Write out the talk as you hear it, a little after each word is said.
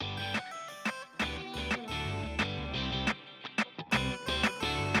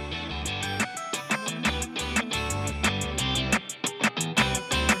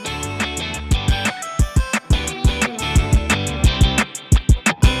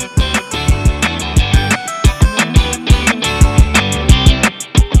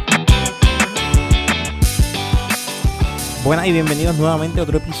Buenas y bienvenidos nuevamente a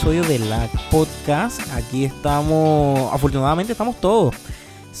otro episodio de Lag Podcast. Aquí estamos, afortunadamente estamos todos.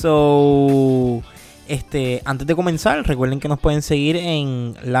 Antes de comenzar, recuerden que nos pueden seguir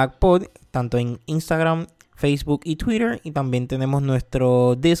en LagPod, tanto en Instagram, Facebook y Twitter. Y también tenemos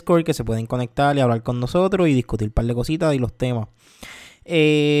nuestro Discord que se pueden conectar y hablar con nosotros y discutir un par de cositas y los temas.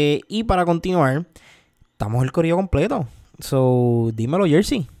 Y para continuar, estamos el corillo completo. Dímelo,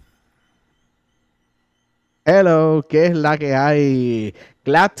 Jersey. Hello, ¿qué es la que hay?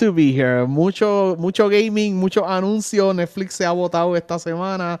 Glad to be here. Mucho gaming, muchos anuncios. Netflix se ha votado esta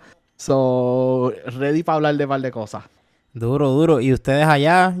semana. Ready para hablar de un par de cosas. Duro. ¿Y ustedes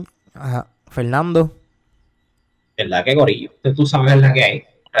allá? Ajá. Fernando. ¿Verdad que gorillo? Tú sabes la que hay.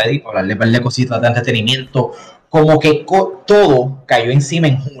 Ready para hablarle un par de cositas de entretenimiento. Como que todo cayó encima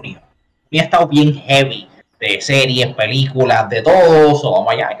en junio. Y ha estado bien heavy. De series, películas, de todo.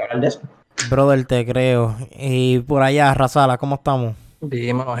 Vamos allá, hay que hablar de eso. Brother, te creo. Y por allá, Razala, ¿cómo estamos?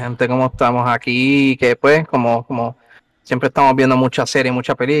 Dímelo, gente, ¿cómo estamos aquí? Que pues, como siempre estamos viendo muchas series,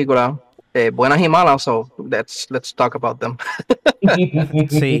 muchas películas, buenas y malas, let's talk about them.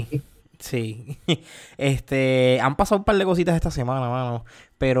 Sí. Han pasado un par de cositas esta semana, mano.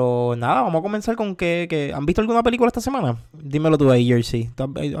 Pero nada, vamos a comenzar con que ¿han visto alguna película esta semana? Dímelo tú ahí, Jersey.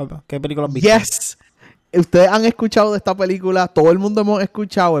 ¿Qué película has visto? Yes. Ustedes han escuchado de esta película, todo el mundo hemos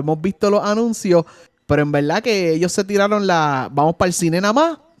escuchado, hemos visto los anuncios, pero en verdad que ellos se tiraron vamos para el cine nada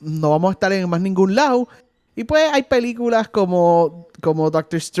más, no vamos a estar en más ningún lado. Y pues hay películas como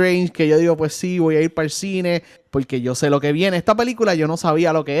Doctor Strange, que yo digo, pues sí, voy a ir para el cine, porque yo sé lo que viene. Esta película yo no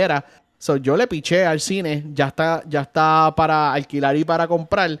sabía lo que era, yo le piché al cine, ya está para alquilar y para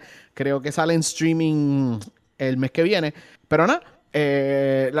comprar. Creo que sale en streaming el mes que viene, pero nada.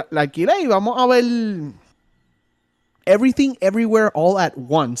 La alquilé y vamos a ver Everything Everywhere All at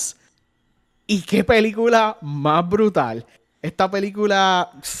Once. Y qué película más brutal. Esta película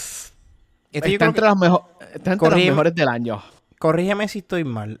está entre las mejores del año. Corrígeme si estoy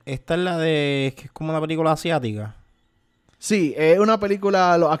mal. Esta es la de que es como una película asiática. Sí, es una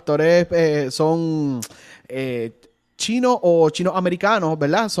película, los actores son chinos o chino-americanos,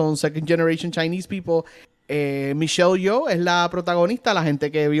 ¿verdad? Son second generation Chinese people. Michelle Yeoh es la protagonista. La gente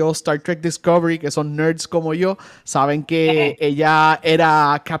que vio Star Trek Discovery, que son nerds como yo, saben que ella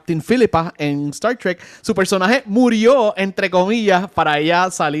era Captain Philippa en Star Trek. Su personaje murió, entre comillas, para ella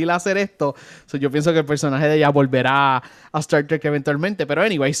salir a hacer esto. Yo pienso que el personaje de ella volverá a Star Trek eventualmente. Pero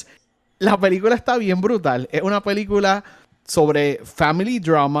anyways, la película está bien brutal. Es una película sobre family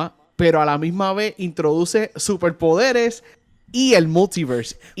drama, pero a la misma vez introduce superpoderes y el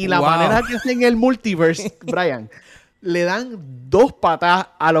multiverse. Y la manera que hacen el multiverse, Brian, le dan 2 patas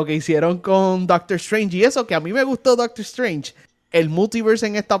a lo que hicieron con Doctor Strange. Y eso que a mí me gustó Doctor Strange, el multiverse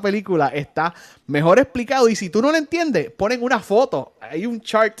en esta película está mejor explicado. Y si tú no lo entiendes, ponen una foto. Hay un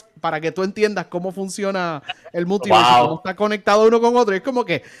chart para que tú entiendas cómo funciona el multiverse, cómo está conectado uno con otro. Y es como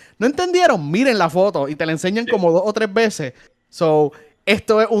que, ¿no entendieron? Miren la foto y te la enseñan como 2 o 3 veces.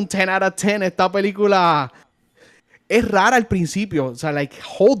 Esto es un 10 out of 10. Esta película es rara al principio,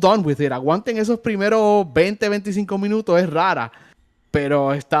 hold on with it, aguanten esos primeros 20-25 minutos, es rara,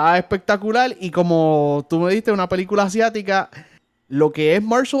 pero está espectacular. Y como tú me diste, una película asiática, lo que es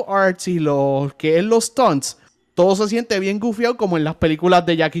martial arts y lo que es los stunts, todo se siente bien gufiado como en las películas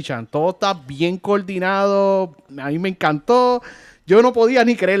de Jackie Chan, todo está bien coordinado, a mí me encantó. Yo no podía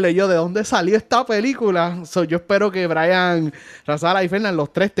ni creerle de dónde salió esta película. Yo espero que Brian, Razala y Fernan,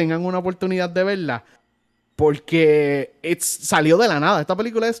 los 3 tengan una oportunidad de verla, porque salió de la nada. Esta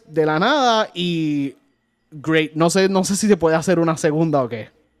película es de la nada y great. No sé si se puede hacer una segunda o qué.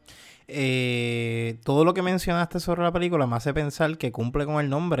 Todo lo que mencionaste sobre la película me hace pensar que cumple con el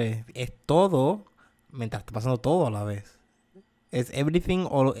nombre. Es todo mientras está pasando todo a la vez. Es everything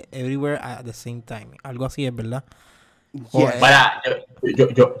all everywhere at the same time. Algo así es, ¿verdad? Yeah. Para,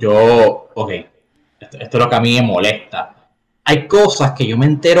 ok. Esto es lo que a mí me molesta. Hay cosas que yo me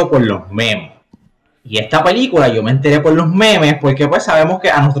entero por los memes. Y esta película yo me enteré por los memes, porque pues sabemos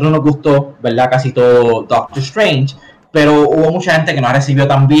que a nosotros nos gustó, ¿verdad? Casi todo Doctor Strange, pero hubo mucha gente que no la recibió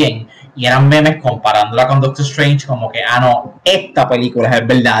tan bien, y eran memes comparándola con Doctor Strange, como que, esta película es el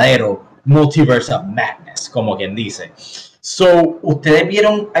verdadero Multiverse of Madness, como quien dice. ¿Ustedes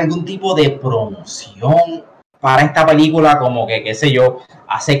vieron algún tipo de promoción para esta película, como que, qué sé yo,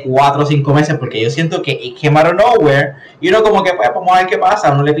 hace 4 o 5 meses? Porque yo siento que it came out of nowhere, y uno como que, pues, vamos a ver qué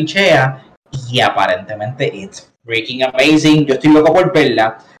pasa, uno le pichea, y aparentemente it's freaking amazing. Yo estoy loco por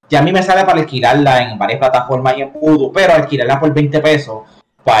verla. Ya a mí me sale para alquilarla en varias plataformas y en Vudu, pero alquilarla por 20 pesos,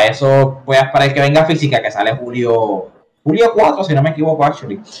 para eso voy a esperar que venga física, que sale julio 4, si no me equivoco,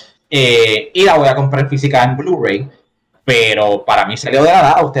 actually. Y la voy a comprar física en Blu-ray. pero para mí salió de la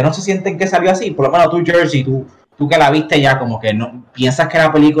nada. ¿Ustedes no se sienten que salió así? Por lo menos tú, Jersey, tú que la viste ya, como que no piensas que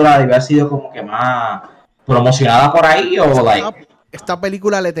la película debe haber sido como que más promocionada por ahí o like. Esta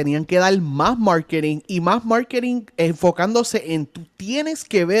película le tenían que dar más marketing y más marketing enfocándose en tú tienes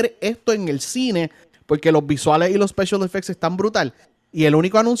que ver esto en el cine porque los visuales y los special effects están brutal. Y el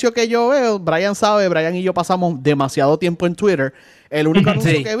único anuncio que yo veo, Brian sabe, Brian y yo pasamos demasiado tiempo en Twitter. El único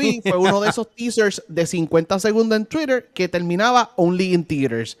anuncio que vi fue uno de esos teasers de 50 segundos en Twitter que terminaba Only in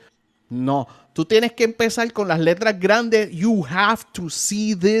Theaters. No, tú tienes que empezar con las letras grandes. You have to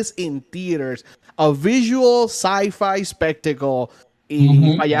see this in theaters. A visual sci-fi spectacle.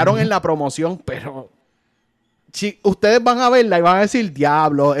 Y fallaron en la promoción, pero si ustedes van a verla y van a decir,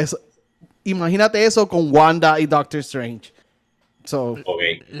 diablo, imagínate eso con Wanda y Doctor Strange.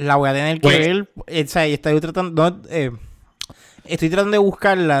 La voy a tener que ver. O sea, estoy tratando de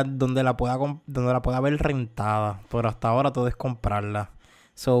buscarla donde la pueda ver rentada, pero hasta ahora todo es comprarla.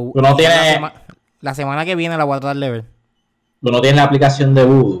 ¿Tú no tienes... la semana que viene la voy a tratar de ver. ¿Tú no tienes la aplicación de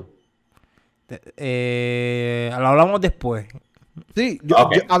Vudu? Lo hablamos después. Sí,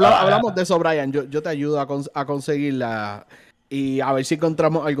 hablamos de eso, Brian. Yo te ayudo a conseguirla y a ver si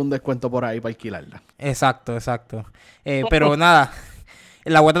encontramos algún descuento por ahí para alquilarla. Exacto. Pero nada,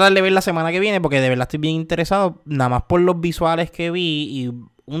 la voy a tratar de ver la semana que viene porque de verdad estoy bien interesado. Nada más por los visuales que vi y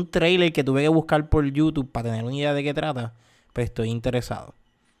un trailer que tuve que buscar por YouTube para tener una idea de qué trata. Pues estoy interesado.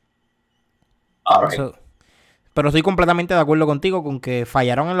 Pero estoy completamente de acuerdo contigo con que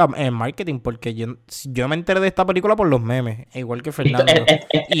fallaron en el marketing porque yo me enteré de esta película por los memes, igual que Fernando.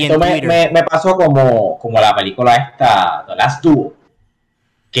 Y esto me pasó como la película esta, The Last Duel,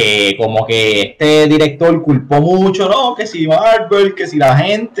 que como que este director culpó mucho, ¿no? Que si Marvel, que si la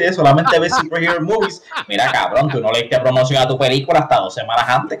gente solamente ve superhero movies. Mira, cabrón, tú no le diste promoción a tu película hasta 2 semanas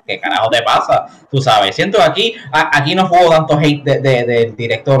antes. ¿Qué carajo te pasa? Tú sabes, siento que aquí no hubo tanto hate del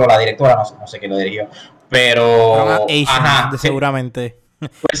director o la directora, no sé quién lo dirigió. Pero seguramente.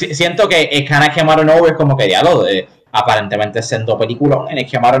 Pues siento que it kind of came out of nowhere, como que diálogo aparentemente siendo película and it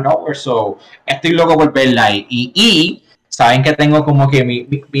came out of nowhere, so estoy loco por verla y saben que tengo como que mi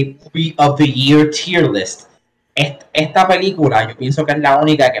movie of the year tier list. Esta película yo pienso que es la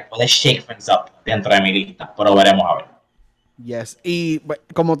única que puede shake things up dentro de mi lista, pero veremos a ver. Yes, y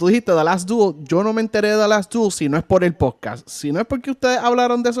como tú dijiste, The Last Duel, yo no me enteré de The Last Duel si no es por el podcast. Si no es porque ustedes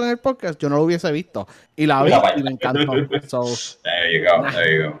hablaron de eso en el podcast, yo no lo hubiese visto. Y la vi y me encantó. So, there you go.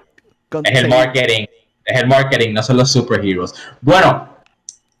 Es el marketing, no son los superheroes. Bueno,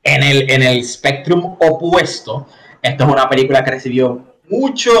 en el spectrum opuesto, esto es una película que recibió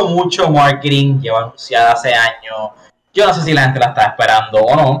mucho marketing, lleva anunciada hace años. Yo no sé si la gente la está esperando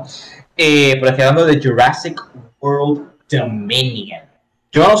o no, pero estoy hablando de Jurassic World Dominion.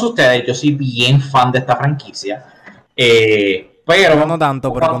 Yo no sé ustedes, yo soy bien fan de esta franquicia, pero no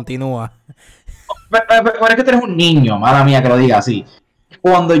tanto, pero continúa. Pero es que tú eres un niño, mala mía que lo diga así.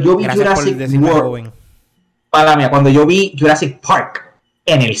 Cuando yo vi Jurassic World, mala mía, cuando yo vi Jurassic Park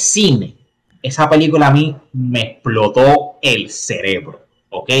en el cine, esa película a mí me explotó el cerebro,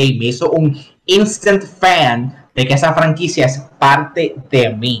 ¿ok? Me hizo un instant fan de que esa franquicia es parte de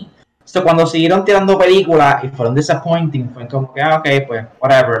mí. So, cuando siguieron tirando películas y fueron disappointing, fue como que, ok, pues,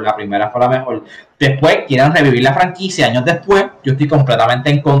 whatever, la primera fue la mejor. Después quieren revivir la franquicia años después, yo estoy completamente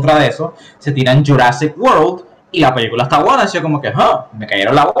en contra de eso. Se tiran Jurassic World y la película está buena, así como que, me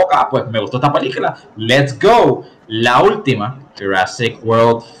cayeron la boca, pues me gustó esta película, let's go. La última, Jurassic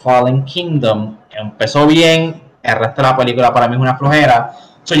World Fallen Kingdom, empezó bien, el resto de la película para mí es una flojera.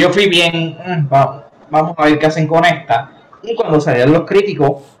 So, yo fui bien, vamos a ver qué hacen con esta. Y cuando salieron los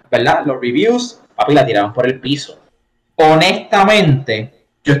críticos, ¿verdad? Los reviews, papi, la tiraron por el piso. Honestamente,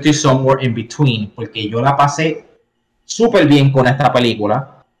 yo estoy somewhere in between, porque yo la pasé súper bien con esta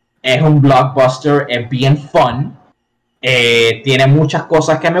película. Es un blockbuster, es bien fun. Tiene muchas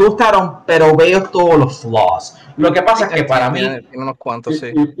cosas que me gustaron, pero veo todos los flaws. Lo que pasa es que para mí, tiene unos cuantos,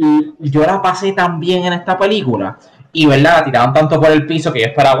 sí. Yo la pasé tan bien en esta película. Y verdad, la tiraron tanto por el piso que yo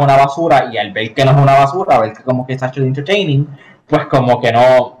esperaba una basura. Y al ver que no es una basura, a ver que como que está actually entertaining, pues como que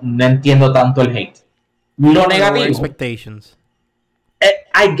no entiendo tanto el hate. Lo negativo, expectations.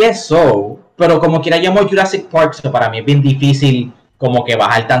 I guess so, pero como quiera llamo Jurassic Park, so para mí es bien difícil como que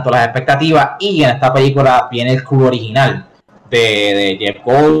bajar tanto las expectativas. Y en esta película viene el crew original de Jeff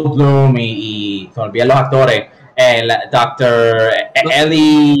Goldblum y se me olvidan los actores, Dr.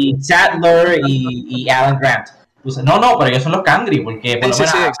 Ellie Sattler y Alan Grant. No, pero ellos son los Kangri, porque por lo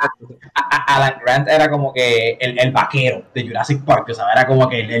menos Alan Grant era como que el vaquero de Jurassic Park, o sea, era como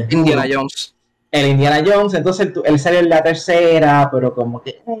que el Indiana Jones. el Indiana Jones, entonces él salió en la tercera, pero como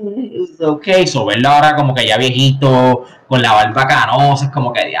que, ok, so verlo ahora como que ya viejito, con la barba canosa, es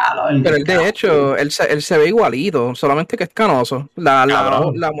como que diablo. Pero él, de hecho, él se ve igualito, solamente que es canoso.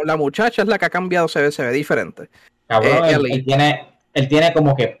 La muchacha es la que ha cambiado, se ve diferente. Cabrón, él tiene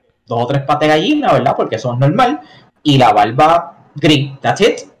como que 2 o 3 patas de gallina, ¿verdad? Porque eso es normal. Y la barba gris, that's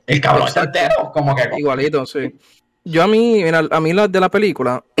it. El cabrón está entero, como que... Igualito, sí. Yo mira, a mí de la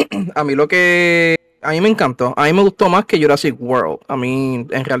película, a mí a mí me encantó. A mí me gustó más que Jurassic World. A mí,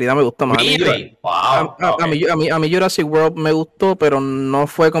 en realidad, me gustó más. Really? Wow. A mí Jurassic World me gustó, pero no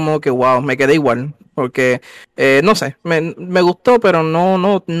fue como que, wow, me quedé igual. Porque, no sé, me gustó, pero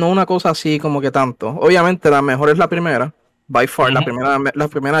no una cosa así como que tanto. Obviamente, la mejor es la primera. By far, la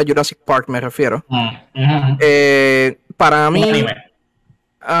primera Jurassic Park me refiero. Para mí...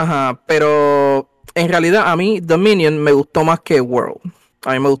 Ajá, pero en realidad a mí Dominion me gustó más que World.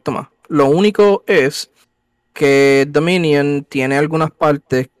 A mí me gustó más. Lo único es que Dominion tiene algunas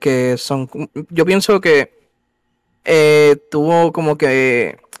partes que son... Yo pienso que tuvo como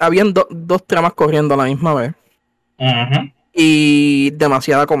que... Habían dos tramas corriendo a la misma vez. Y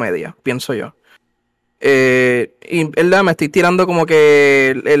demasiada comedia, pienso yo. Y verdad, me estoy tirando como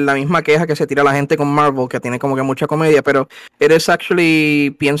que la misma queja que se tira la gente con Marvel, que tiene como que mucha comedia, pero eres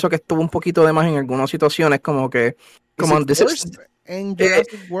actually, pienso que estuvo un poquito de más en algunas situaciones, como que en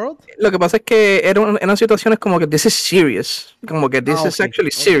Jurassic World. Lo que pasa es que eran situaciones como que this is serious, como que this is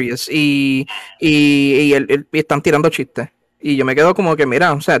actually serious, y están tirando chistes. Y yo me quedo como que,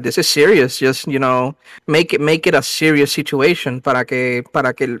 mira, o sea, this is serious, just, make it a serious situation para que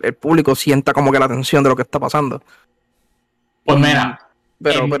el público sienta como que la tensión de lo que está pasando. Pues mira,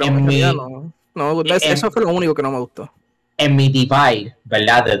 pero en realidad no, eso fue lo único que no me gustó. En mi divide,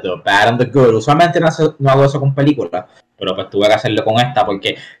 ¿verdad? De the bad and the good, usualmente no hago eso con películas, pero pues tuve que hacerlo con esta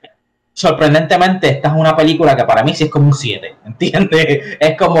porque sorprendentemente esta es una película que para mí sí es como un 7, ¿entiendes?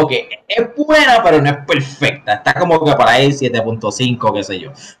 Es como que es buena pero no es perfecta, está como que para ahí 7.5, qué sé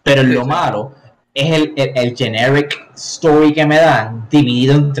yo, pero lo malo es el generic story que me dan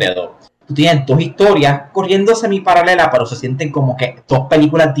dividido entre dos. Tú tienes 2 historias corriendo semi-paralelas, pero se sienten como que 2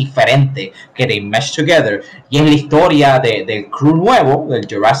 películas diferentes que they mesh together. Y es la historia del crew nuevo, del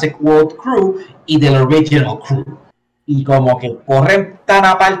Jurassic World crew y del original crew. Y como que corren tan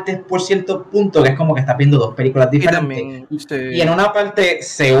aparte por cierto punto que es como que estás viendo 2 películas diferentes. Y en una parte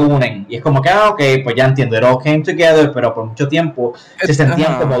se unen. Y es como que, ok, pues ya entiendo, it all came together, pero por mucho tiempo se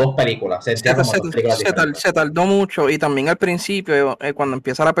sentían como 2 películas. Se tardó mucho. Y también al principio, cuando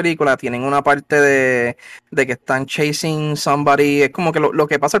empieza la película, tienen una parte de que están chasing somebody. Es como que lo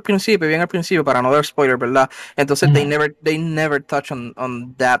que pasa al principio, bien al principio, para no dar spoiler, ¿verdad? Entonces, they never touch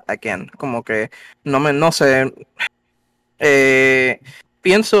on that again. Como que, no sé...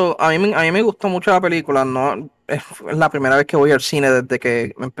 pienso, a mí me gustó mucho la película, no es la primera vez que voy al cine desde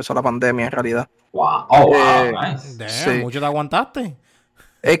que empezó la pandemia en realidad. Wow, nice. Damn, sí. ¿Mucho te aguantaste?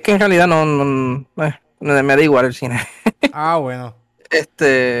 Es que en realidad me da igual el cine. Bueno.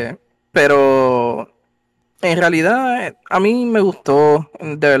 Pero en realidad a mí me gustó,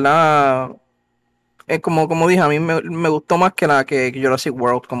 de verdad, como dije, a mí me gustó más que Jurassic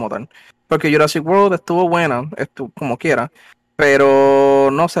World como tal. Porque Jurassic World estuvo buena, como quiera, pero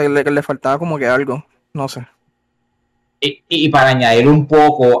no sé, le faltaba como que algo, no sé. Y para añadir un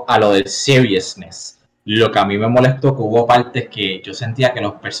poco a lo del seriousness, lo que a mí me molestó que hubo partes que yo sentía que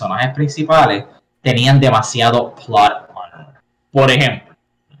los personajes principales tenían demasiado plot armor. Por ejemplo,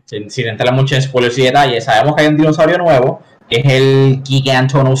 sin entrar mucho en spoilers y detalles, sabemos que hay un dinosaurio nuevo, que es el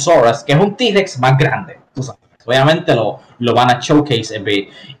Gigantosaurus, que es un T-Rex más grande, tú sabes. Obviamente lo van a showcase en bit.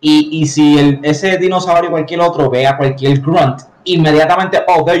 Y si ese dinosaurio o cualquier otro ve a cualquier grunt, inmediatamente,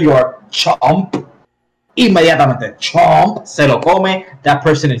 oh, there you are, chomp. Inmediatamente, chomp, se lo come, that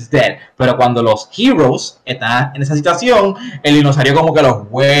person is dead. Pero cuando los heroes están en esa situación, el dinosaurio como que los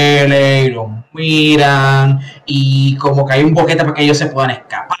huele y los miran. Y como que hay un boquete para que ellos se puedan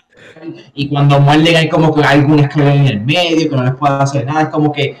escapar. Y cuando muerden hay como que algún escalón en el medio que no les pueda hacer nada. Es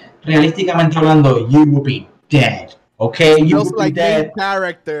como que realísticamente hablando, you will be dead, okay? You will be dead.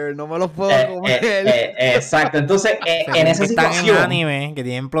 Character, no me lo puedo comer. Exacto, entonces en esa situación están en anime, que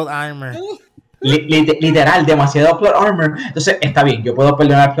tienen plot armor. Literal, demasiado plot armor. Entonces está bien, yo puedo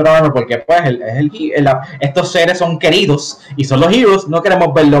perdonar plot armor porque pues estos seres son queridos y son los heroes, no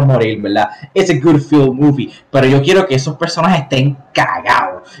queremos verlos morir, ¿verdad? Es a good feel movie, pero yo quiero que esos personajes estén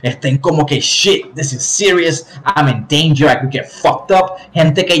cagados, estén como que shit, this is serious, I'm in danger, I could get fucked up,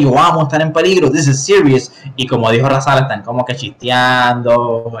 gente que yo amo están en peligro, this is serious. Y como dijo Razal, están como que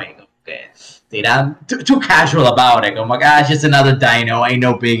chisteando, eran too casual about it, como que just another dino, ain't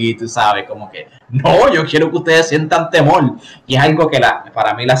no biggie, tú sabes, como que no, yo quiero que ustedes sientan temor, y es algo que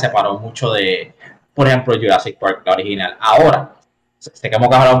para mí la separó mucho de, por ejemplo, Jurassic Park, la original. Ahora, sé que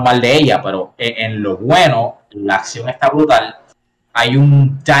hemos hablado mal de ella, pero en lo bueno, la acción está brutal. Hay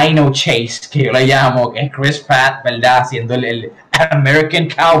un Dino Chase, que yo le llamo, que es Chris Pratt, ¿verdad? Haciendo el American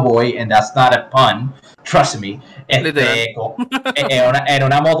Cowboy, and that's not a pun, trust me. Era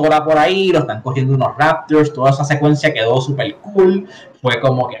una motora por ahí, lo están cogiendo unos Raptors, toda esa secuencia quedó súper cool, fue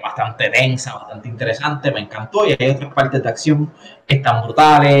como que bastante densa, bastante interesante, me encantó, y hay otras partes de acción que están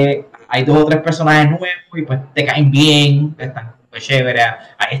brutales, hay 2 o 3 personajes nuevos y pues te caen bien, están chévere.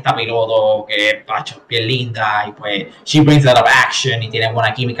 Ahí está piloto que es bien linda y pues she brings a lot of action y tiene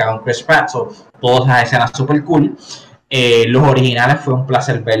buena química con Chris Pratt, so todas esas escenas super cool. Los originales fue un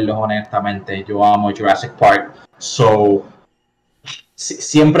placer verlos, honestamente. Yo amo Jurassic Park, so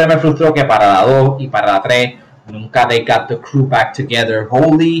siempre me frustró que para la 2 y para la 3 nunca they got the crew back together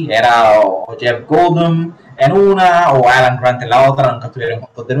wholly. Era o Jeff Goldblum en una o Alan Grant en la otra, nunca estuvieron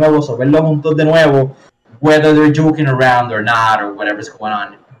juntos de nuevo, so verlos juntos de nuevo, whether they're joking around or not, or whatever's going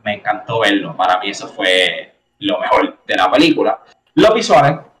on, me encantó verlo. Para mí eso fue lo mejor de la película. Los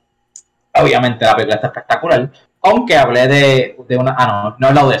visuales, obviamente la película está espectacular, aunque hablé de una... no he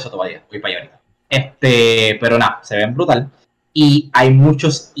hablado de eso todavía, voy para allá ahorita. Pero nada, se ven brutal. Y hay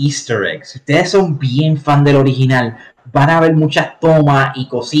muchos easter eggs. Si ustedes son bien fan del original, van a ver muchas tomas y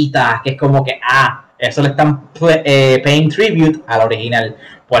cositas que es como que, eso le están paying tribute al original.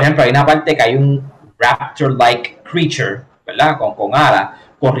 Por ejemplo, hay una parte que hay un raptor-like creature, ¿verdad? Con alas,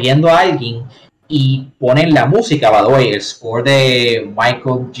 corriendo a alguien y ponen la música, by the way, el score de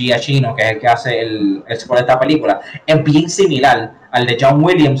Michael Giacchino, que es el que hace el score de esta película, es bien similar al de John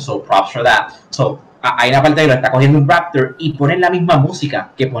Williams, so props for that. So, hay una parte que lo está cogiendo un raptor y ponen la misma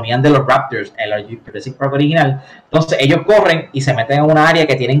música que ponían de los Raptors en el Jurassic Park original. Entonces ellos corren y se meten en una área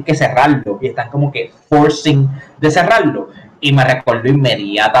que tienen que cerrarlo y están como que forcing de cerrarlo. Y me recordó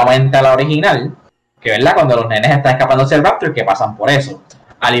inmediatamente a la original, que verdad, cuando los nenes están escapándose del Raptor, que pasan por eso.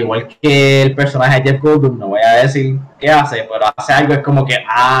 Al igual que el personaje de Jeff Goldblum, no voy a decir qué hace, pero hace algo, es como que,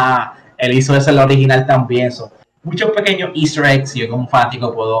 él hizo eso en la original también. So, muchos pequeños easter eggs, yo como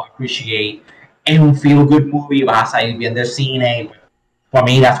fanático puedo appreciate. Es un feel good movie, vas a salir bien del cine. For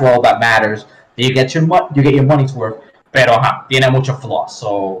me, that's all that matters. You get your money's worth. Pero tiene muchos flaws.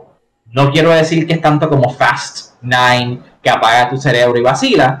 So, no quiero decir que es tanto como Fast 9, que apaga tu cerebro y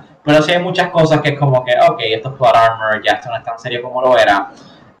vacila, pero sí hay muchas cosas que es como que, ok, esto es plot armor, ya esto no es tan serio como lo era.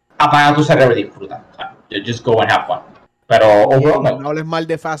 Apaga tu cerebro y disfruta. Just go and have fun. Pero overall, no hables mal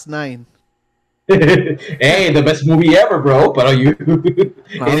de Fast 9. Hey, the best movie ever, bro. Pero ahora,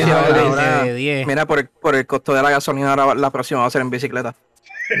 mira, por el costo de la gasolina, ahora la próxima va a ser en bicicleta.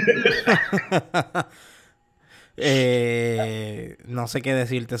 No sé qué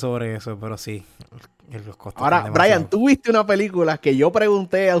decirte sobre eso, pero sí. Los costos. Ahora, Brian, tú viste una película que yo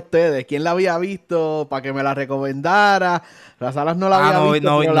pregunté a ustedes quién la había visto para que me la recomendara. Las Salas no la había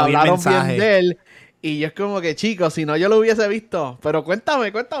visto, pero la hablaron bien de él. Y yo es como que, chicos, si no yo lo hubiese visto. Pero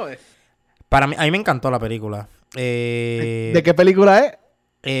cuéntame. A mí me encantó la película. ¿De qué película es?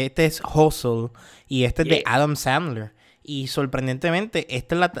 Este es Hustle y este es de Adam Sandler. Y sorprendentemente,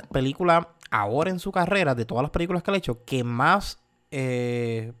 esta es la película ahora en su carrera, de todas las películas que ha hecho, que más...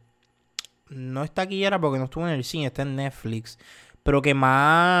 no está aquí ahora porque no estuvo en el cine, está en Netflix. Pero que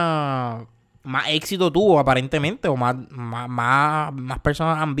más éxito tuvo aparentemente, o más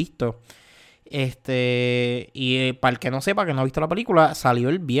personas han visto. Y para el que no sepa, que no ha visto la película, salió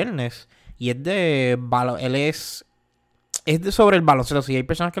el viernes. Y es de... Es sobre el baloncesto. Si hay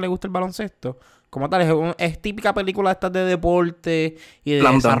personas que les gusta el baloncesto, como tal, es típica película esta de deporte y de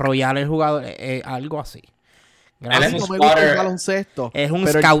desarrollar el jugador. Algo así. Gracias. No me gusta el baloncesto. Es un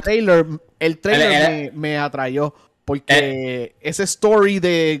pero scout. El trailer me atrayó. Porque ese story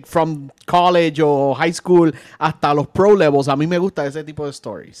de from college o high school hasta los pro levels, a mí me gusta ese tipo de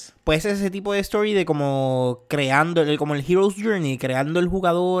stories. Pues ese tipo de story de como creando, como el Hero's Journey, creando el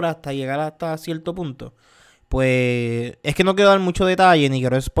jugador hasta llegar hasta cierto punto. Pues es que no quiero dar mucho detalle ni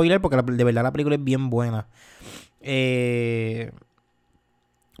quiero spoiler porque de verdad la película es bien buena. Pero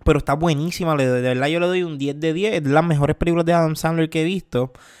está buenísima, de verdad yo le doy un 10 de 10. Es de las mejores películas de Adam Sandler que he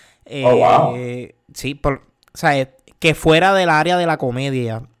visto. Wow. Sí, o sea, que fuera del área de la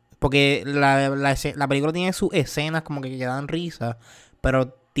comedia. Porque la película tiene sus escenas como que dan risa, pero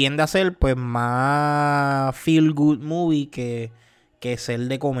tiende a ser pues más feel good movie que ser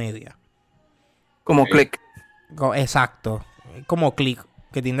de comedia. Como Click. Exacto. Como Click.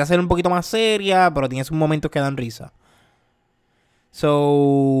 Que tiende a ser un poquito más seria, pero tiene sus momentos que dan risa.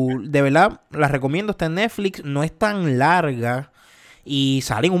 So, de verdad, la recomiendo. Está en Netflix. No es tan larga. Y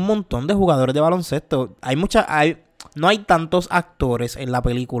salen un montón de jugadores de baloncesto. No hay tantos actores en la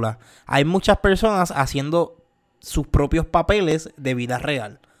película. Hay muchas personas haciendo sus propios papeles de vida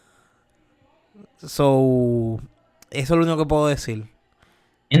real. So, eso es lo único que puedo decir.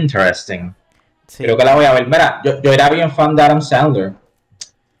 Interesting. Sí. Creo que la voy a ver. Mira, yo era bien fan de Adam Sandler.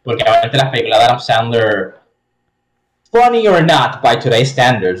 Porque obviamente las películas de Adam Sandler, funny or not by today's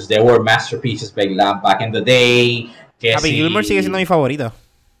standards, they were masterpieces back in the day. Happy Gilmore sigue siendo mi favorita.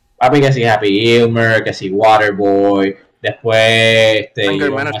 Papi, que si Happy Gilmore, que si Waterboy. Después,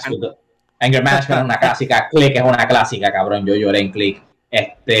 Anger Management. Anger Management es una clásica. Click es una clásica, cabrón. Yo lloré en Click.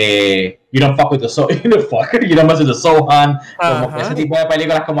 You don't fuck with the Sohan. You don't mess with the Sohan. Como que ese tipo de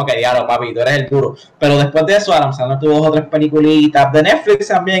películas como que diablo, papi, tú eres el duro. Pero después de eso, Adam Sandler tuvo 2 o 3 peliculitas de Netflix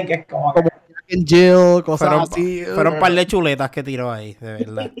también, que es como Jack and Jill, cosas así. Fueron un par de chuletas que tiró ahí, de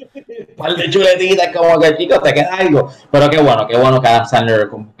verdad. un par de chuletitas, como que chicos, te queda algo. Pero qué bueno que Adam Sandler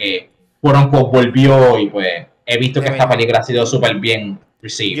como que volvió y pues he visto que esta película ha sido súper bien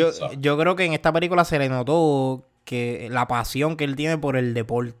received. Yo creo que en esta película se le notó que la pasión que él tiene por el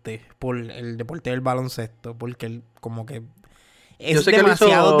deporte del baloncesto, porque él como que es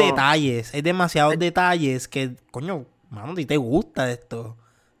demasiados detalles que, coño, mano, si te gusta esto.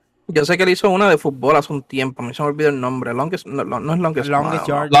 Yo sé que él hizo una de fútbol hace un tiempo, a mí se me olvidó el nombre. No es Longest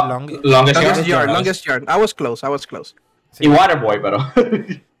Yard. Longest Yard. I was close. Sí. Y Waterboy, pero.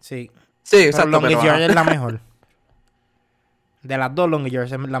 Sí, exacto. Longest Yard es la mejor. De las dos, Longest Yard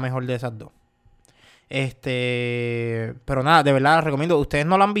es la mejor de esas dos. Pero nada, de verdad recomiendo. ¿Ustedes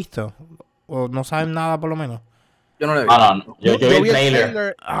no la han visto? ¿O no saben nada por lo menos? Yo no la he visto. No. Yo vi el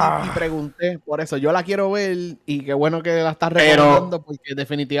trailer. Y pregunté, por eso yo la quiero ver y qué bueno que la estás recomendando porque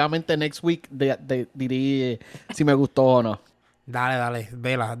definitivamente next week diré si me gustó o no. Dale,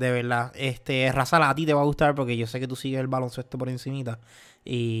 vela, de verdad. Razala, a ti te va a gustar porque yo sé que tú sigues el baloncesto por encimita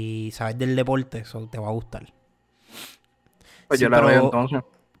y sabes del deporte, eso te va a gustar. Pues sí, yo la veo entonces.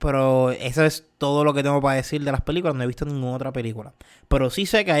 Pero eso es todo lo que tengo para decir de las películas. No he visto ninguna otra película. Pero sí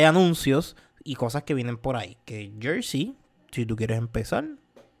sé que hay anuncios y cosas que vienen por ahí. Que Jersey, si tú quieres empezar.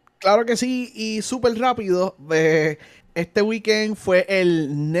 Claro que sí, y súper rápido. Este weekend fue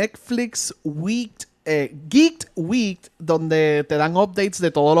el Netflix Geeked Week, donde te dan updates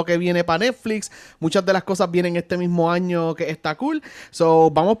de todo lo que viene para Netflix. Muchas de las cosas vienen este mismo año, que está cool. So,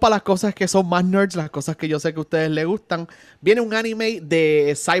 vamos para las cosas que son más nerds, las cosas que yo sé que a ustedes les gustan. Viene un anime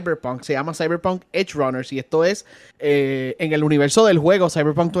de Cyberpunk, se llama Cyberpunk Edge Runners, y esto es en el universo del juego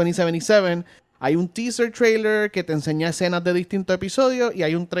Cyberpunk 2077. Hay un teaser trailer que te enseña escenas de distintos episodios y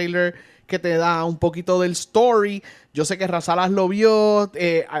hay un trailer que te da un poquito del story. Yo sé que Razalas lo vio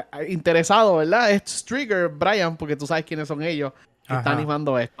interesado, ¿verdad? Es Trigger, Brian, porque tú sabes quiénes son ellos que están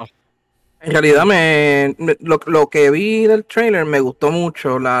animando esto. En realidad, lo que vi del trailer me gustó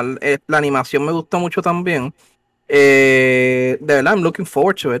mucho. La animación me gustó mucho también. De verdad, I'm looking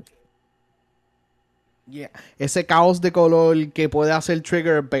forward to it. Yeah. Ese caos de color que puede hacer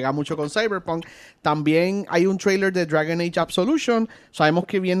Trigger pega mucho con Cyberpunk. También hay un trailer de Dragon Age Absolution. Sabemos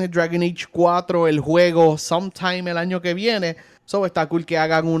que viene Dragon Age 4, el juego, sometime el año que viene. So está cool que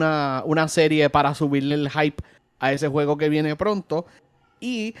hagan una serie para subirle el hype a ese juego que viene pronto.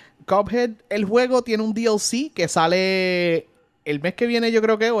 Y Cuphead, el juego tiene un DLC que sale el mes que viene, yo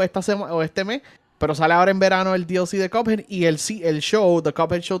creo que, o este mes. Pero sale ahora en verano el DLC de Cuphead. Y el show, The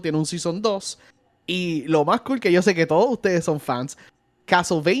Cuphead Show, tiene un Season 2. Y lo más cool, que yo sé que todos ustedes son fans,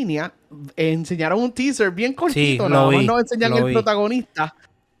 Castlevania, enseñaron un teaser bien cortito, nada más nos enseñan el protagonista,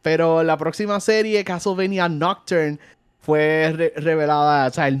 pero la próxima serie, Castlevania Nocturne, fue revelada,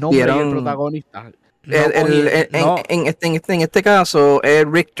 o sea, el nombre del protagonista. En este caso, es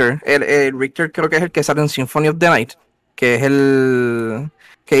Richter. Richter creo que es el que sale en Symphony of the Night, que es el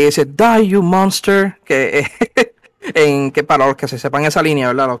que dice, Die, you monster, que que para los que se sepan esa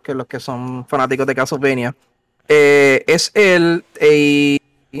línea, ¿verdad? Los que son fanáticos de Castlevania, es él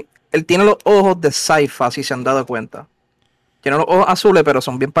tiene los ojos de Sypha, si se han dado cuenta. Tiene los ojos azules, pero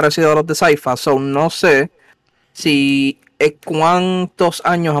son bien parecidos a los de Sypha. So, no sé si cuántos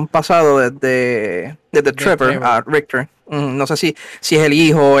años han pasado desde Trevor a Richter. No sé si es el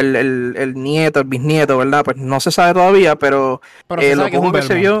hijo, el nieto, el bisnieto, ¿verdad? Pues no se sabe todavía, pero lo poco que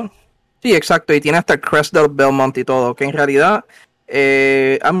se vio. Sí, exacto, y tiene hasta el crest del Belmont y todo, que en realidad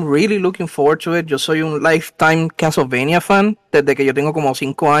I'm really looking forward to it. Yo soy un lifetime Castlevania fan desde que yo tengo como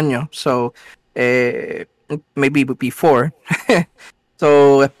 5 años, so maybe before.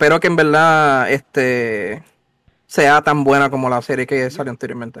 So espero que en verdad sea tan buena como la serie que salió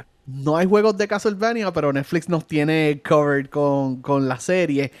anteriormente. No hay juegos de Castlevania, pero Netflix nos tiene covered con la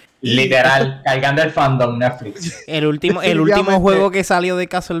serie. Literal, cargando el fandom Netflix. El último juego que salió de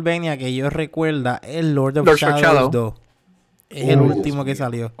Castlevania que yo recuerda es Lord of Shadows 2. Es el último que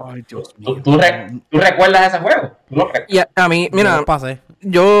salió. Ay, Dios mío. ¿Tú recuerdas ese juego? Y a mí, mira, Yo lo pasé.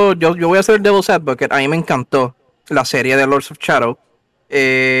 yo voy a ser Devil's Advocate. A mí me encantó la serie de Lords of Shadow.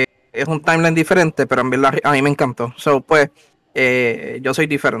 Es un timeline diferente, pero en verdad a mí me encantó. So, pues, yo soy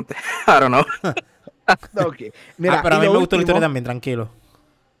diferente. I don't know. Okay. Mira, pero a y mí lo me gustó la último, historia también, tranquilo.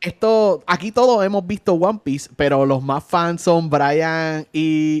 aquí todos hemos visto One Piece, pero los más fans son Brian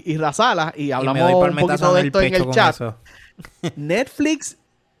y Razala. Y Y me hablamos doy un palmetazo poquito de en el esto en pecho el con chat. eso. Netflix,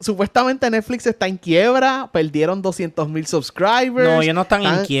 supuestamente Netflix está en quiebra, perdieron 200,000 subscribers. No, ellos no están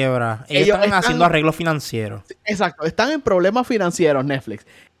en quiebra. Ellos están haciendo arreglos financieros. Exacto, están en problemas financieros Netflix.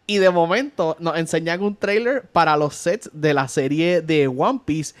 Y de momento nos enseñan un trailer para los sets de la serie de One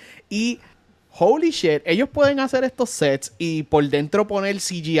Piece. Y holy shit, ellos pueden hacer estos sets y por dentro poner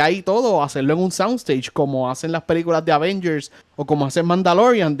CGI y todo, o hacerlo en un soundstage, como hacen las películas de Avengers o como hacen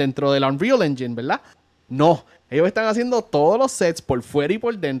Mandalorian dentro del Unreal Engine, ¿verdad? No, ellos están haciendo todos los sets por fuera y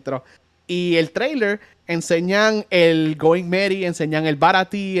por dentro. Y el trailer enseñan el Going Merry, enseñan el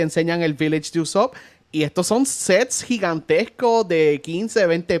Baratie, enseñan el Village de Usopp. Y estos son sets gigantescos de 15,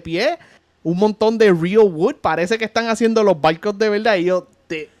 20 pies. Un montón de real wood. Parece que están haciendo los barcos de verdad. Y yo,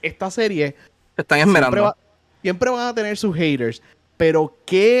 de esta serie, Están esmerando. siempre van a tener sus haters. Pero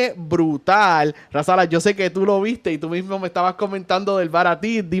qué brutal. Razala, yo sé que tú lo viste y tú mismo me estabas comentando del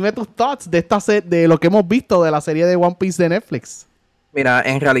Baratie. Dime tus thoughts de esta de lo que hemos visto de la serie de One Piece de Netflix. Mira,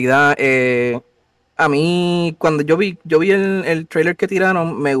 en realidad, a mí, cuando yo vi el trailer que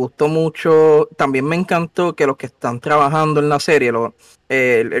tiraron, me gustó mucho. También me encantó que los que están trabajando en la serie,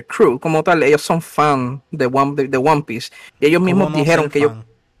 el crew como tal, ellos son fan de One Piece. Y ellos mismos dijeron que ellos,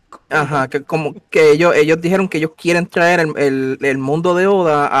 que ellos dijeron que ellos quieren traer el mundo de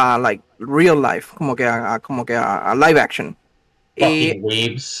Oda a like real life, como que a live action. Fucking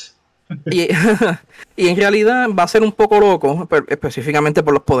weebs. Y, y en realidad va a ser un poco loco, específicamente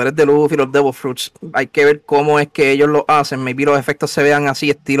por los poderes de Luffy y los Devil Fruits. Hay que ver cómo es que ellos lo hacen. Maybe los efectos se vean así,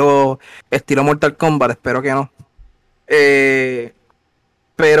 estilo Mortal Kombat, espero que no.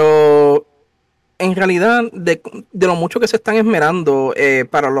 Pero en realidad, de lo mucho que se están esmerando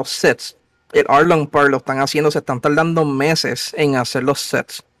para los sets, el Arlong Park lo están haciendo, se están tardando meses en hacer los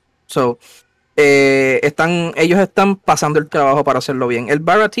sets. So, ellos están pasando el trabajo para hacerlo bien. El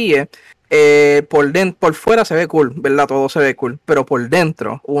Baratie, por fuera se ve cool, ¿verdad? Todo se ve cool, pero por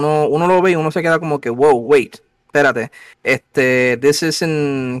dentro uno lo ve y uno se queda como que, wow, wait, espérate, this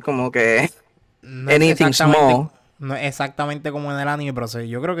isn't como que anything small. No es exactamente como en el anime, pero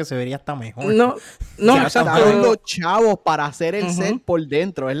yo creo que se vería hasta mejor. No, Están dando chavos para hacer el set por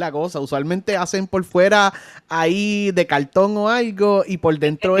dentro, es la cosa. Usualmente hacen por fuera ahí de cartón o algo y por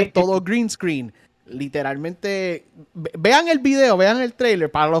dentro es todo green screen. Literalmente, vean el video, vean el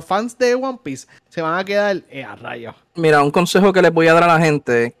trailer. Para los fans de One Piece se van a quedar a rayos. Mira, un consejo que les voy a dar a la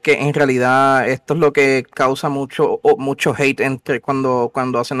gente, que en realidad esto es lo que causa mucho hate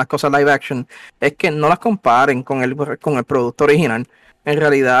cuando hacen las cosas live action, es que no las comparen con el producto original. En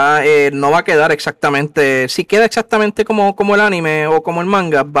realidad no va a quedar exactamente, si queda exactamente como el anime o como el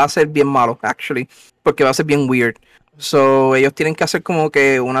manga, va a ser bien malo, actually, porque va a ser bien weird. So, ellos tienen que hacer como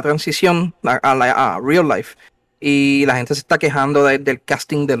que una transición a real life. Y la gente se está quejando del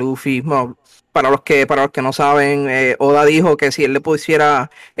casting de Luffy. Bueno, para los que no saben, Oda dijo que si él le pusiera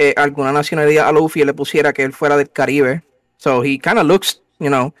alguna nacionalidad a Luffy, él le pusiera que él fuera del Caribe. So, he kind of looks,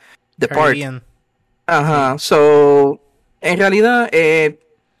 the part. Ajá, so, en realidad,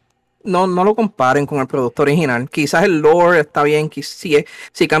 no lo comparen con el producto original. Quizás el lore está bien,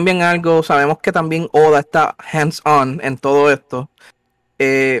 si cambian algo, sabemos que también Oda está hands-on en todo esto.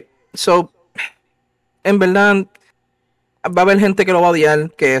 So, en verdad, va a haber gente que lo va a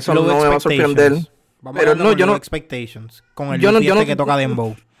odiar, que eso no me va a sorprender. Pero no, yo no expectations con el Luffy que toca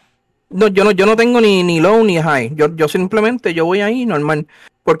Dembow. No, yo no tengo ni low ni high. Yo simplemente voy ahí normal,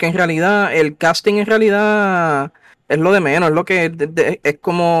 porque en realidad el casting en realidad es lo de menos, es lo que es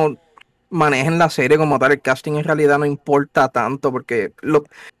como manejen la serie como tal. El casting en realidad no importa tanto, porque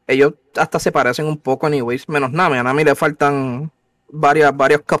ellos hasta se parecen un poco anyways, menos Nami. A Nami le faltan varios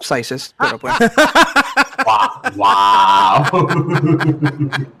cup sizes, pero pues. Wow.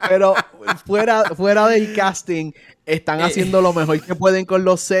 Pero fuera del casting, están haciendo lo mejor que pueden con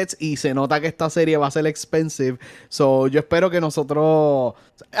los sets y se nota que esta serie va a ser expensive. So, yo espero que a nosotros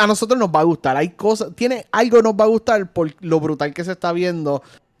nos va a gustar. Algo nos va a gustar por lo brutal que se está viendo.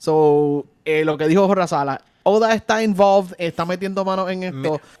 So, lo que dijo Jorge Sala, Oda está involved, está metiendo manos en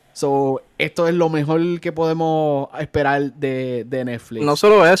esto. So, esto es lo mejor que podemos esperar de Netflix. No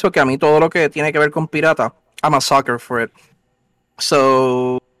solo eso, que a mí todo lo que tiene que ver con pirata, I'm a sucker for it.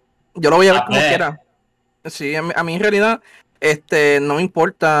 So, yo lo voy a ver como quiera. Sí, a mí en realidad, no me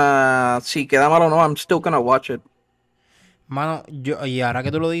importa si queda mal o no, I'm still gonna watch it. Mano, y ahora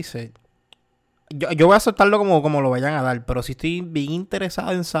que tú lo dices, yo voy a aceptarlo como lo vayan a dar, pero sí estoy bien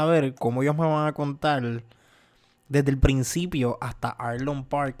interesado en saber cómo ellos me van a contar desde el principio hasta Arlong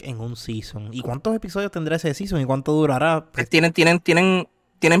Park en un season. ¿Y cuántos episodios tendrá ese season? ¿Y cuánto durará? Pues, Tienen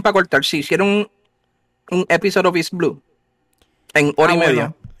para cortar. Si hicieron un episode of East Blue en hora y media.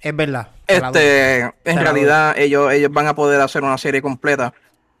 Bueno, es verdad. En realidad ellos van a poder hacer una serie completa.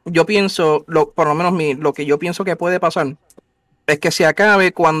 Yo pienso, por lo menos lo que yo pienso que puede pasar es que se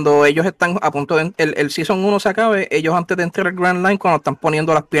acabe cuando ellos están a punto de... El Season 1 se acabe, ellos antes de entrar al Grand Line, cuando están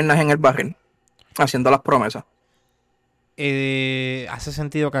poniendo las piernas en el barril, haciendo las promesas. Hace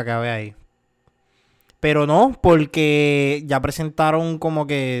sentido que acabe ahí. Pero no, porque ya presentaron como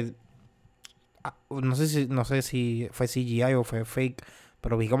que... No sé si fue CGI o fue fake,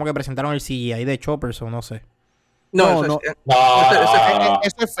 pero vi como que presentaron el CGI de Chopper, o no sé. No, No,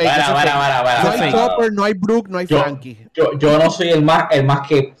 eso es fake. No hay Chopper, no hay Brook, no hay Frankie. Yo no soy el más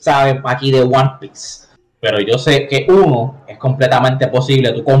que sabe aquí de One Piece, pero yo sé que es completamente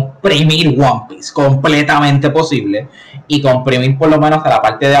posible tú comprimir One Piece, completamente posible, y comprimir por lo menos a la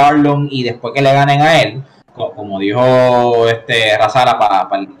parte de Arlong y después que le ganen a él, como dijo Razala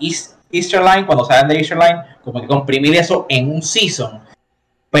para el Eastern Line, cuando salen de Eastern Line, como que comprimir eso en un season.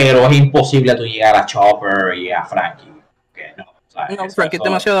 Pero es imposible tú llegar a Chopper y a Frankie. Que no, Frankie es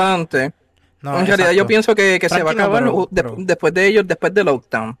demasiado adelante. No, en realidad yo pienso que se va a acabar pero... después de ellos, después de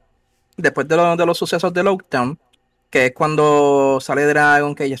Lockdown. Después de los sucesos de Lockdown, que es cuando sale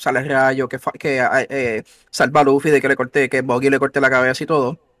Dragon, que sale Rayo, que salva a Luffy de que Buggy le corte la cabeza y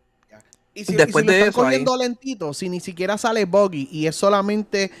todo. Y si lo están cogiendo lentito, si ni siquiera sale Buggy y es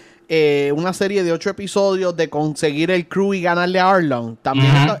solamente... una serie de 8 episodios de conseguir el crew y ganarle a Arlong,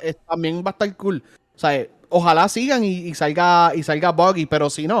 también va a estar cool. O sea, ojalá sigan y salga Buggy, pero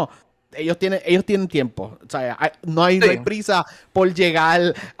si no, ellos tienen tiempo. O sea, no hay prisa por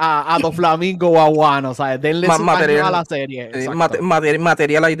llegar a Doflamingo o a Wano. O sea, denle su material a la serie.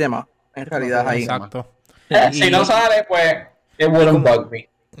 Material y demás. En realidad ahí. Exacto. Si no sale, pues it wouldn't bug me.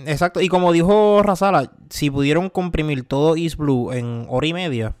 Exacto. Y como dijo Razala, si pudieron comprimir todo East Blue en hora y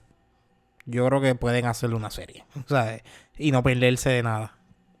media, yo creo que pueden hacerle una serie, ¿sabes? Y no perderse de nada.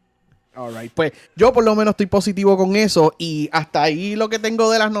 Alright, pues yo por lo menos estoy positivo con eso y hasta ahí lo que tengo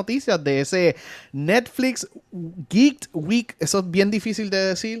de las noticias de ese Netflix Geeked Week. Eso es bien difícil de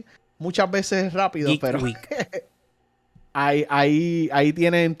decir, muchas veces es rápido, Geeked pero Week. ahí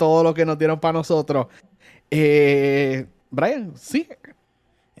tienen todo lo que nos dieron para nosotros. Brian, sí.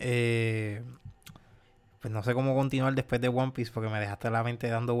 Pues no sé cómo continuar después de One Piece porque me dejaste la mente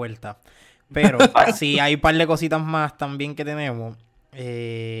dando vueltas. Pero sí, hay un par de cositas más también que tenemos.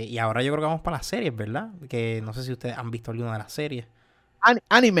 Y ahora yo creo que vamos para las series, ¿verdad? Que no sé si ustedes han visto alguna de las series.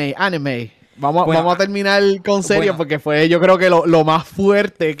 Anime. Vamos a terminar con series porque fue yo creo que lo más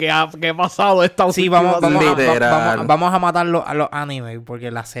fuerte que ha pasado esta última vamos a matar a los animes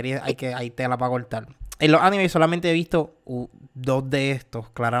porque las series hay tela para cortar. En los animes solamente he visto 2 de estos,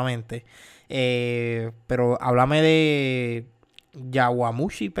 claramente. Pero háblame de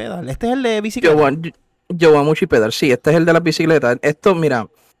Yowamushi Pedal. Este es el de bicicleta. Yowamushi Pedal, sí, este es el de las bicicletas. Esto, mira.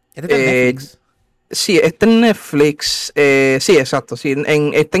 Este es Netflix. Sí, este es Netflix. Sí, exacto. Sí,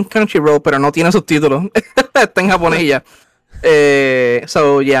 está en Crunchyroll, pero no tiene subtítulos. Está en japonés ya.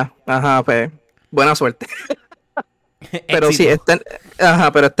 Ajá, pues. Buena suerte. Pero sí,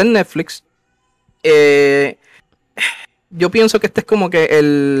 pero está en Netflix. Yo pienso que este es como que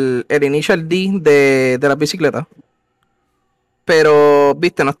el Initial D de las bicicletas. Pero,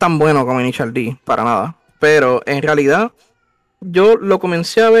 viste, no es tan bueno como Initial D, para nada. Pero, en realidad, yo lo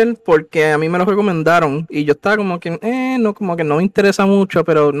comencé a ver porque a mí me lo recomendaron. Y yo estaba como que no me interesa mucho,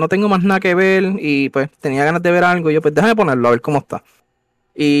 pero no tengo más nada que ver. Y pues tenía ganas de ver algo. Y yo, pues déjame ponerlo a ver cómo está.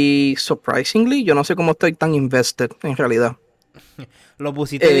 Y, surprisingly, yo no sé cómo estoy tan invested, en realidad. Lo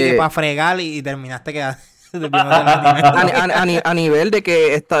pusiste para fregar y terminaste quedando... a nivel de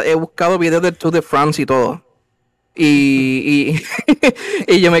que he buscado videos de Tour de France y todo. Y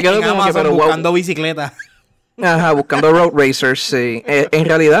yo me quedo en como Amazon, que pero buscando bicicletas. Ajá, buscando road racers, sí. En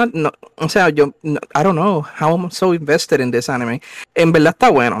realidad, no, o sea, I don't know how I'm so invested in this anime. En verdad está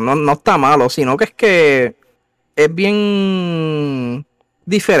bueno, no está malo, sino que es bien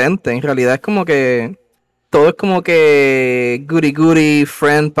diferente. En realidad es como que todo es como que goody,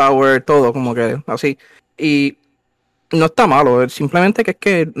 friend power, todo como que así. Y no está malo, simplemente que es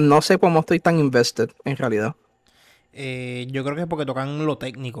que no sé cómo estoy tan invested en realidad. Yo creo que es porque tocan lo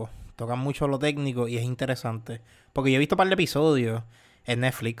técnico. Tocan mucho lo técnico y es interesante. Porque yo he visto un par de episodios en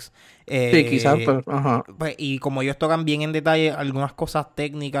Netflix. Sí, quizás, pero, ajá. Pues, y como ellos tocan bien en detalle algunas cosas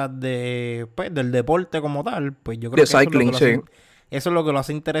técnicas del deporte como tal, pues yo creo De que cycling, sí. eso es lo que lo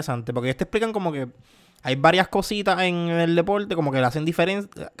hace interesante. Porque ellos te explican como que hay varias cositas en el deporte como que le hacen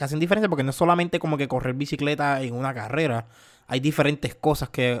que hacen diferencia porque no es solamente como que correr bicicleta en una carrera. Hay diferentes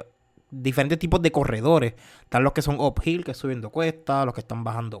cosas diferentes tipos de corredores. Están los que son uphill, que es subiendo cuestas, los que están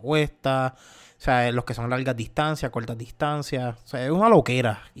bajando cuestas, o sea, los que son largas distancias, cortas distancias. O sea, es una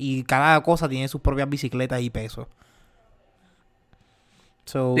loquera. Y cada cosa tiene sus propias bicicletas y pesos.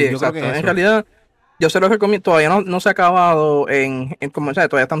 So, Sí, yo creo exacto. que En eso. realidad, yo se los recomiendo. Todavía no se ha acabado como, ¿sabes?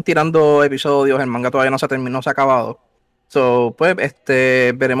 Todavía están tirando episodios. El manga todavía no se terminó, no se ha acabado. So, pues,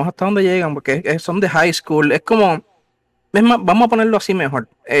 veremos hasta dónde llegan, porque son de high school. Es como, es más, vamos a ponerlo así mejor.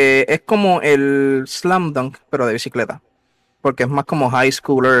 Es como el Slam Dunk, pero de bicicleta. Porque es más como high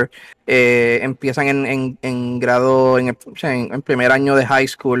schooler. Empiezan en grado, o sea, en primer año de high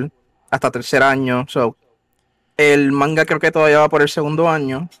school hasta tercer año. So, el manga creo que todavía va por el segundo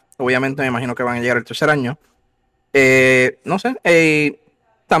año. Obviamente me imagino que van a llegar al tercer año. No sé.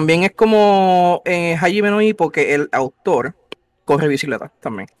 También es como Hajime no Ippo, porque el autor corre bicicleta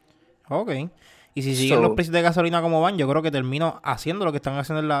también. Ok. Y si siguen los precios de gasolina como van, yo creo que termino haciendo lo que están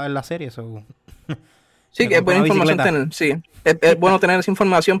haciendo en la serie. So. Sí, que es buena información tener, sí. Es bueno tener esa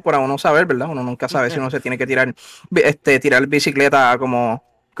información para uno saber, ¿verdad? Uno nunca sabe si uno se tiene que tirar bicicleta como...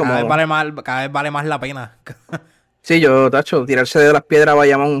 Cada vez vale más la pena. Sí, tacho, tirarse de las piedras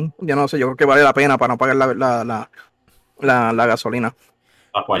Bayamón, yo no sé, yo creo que vale la pena para no pagar la gasolina.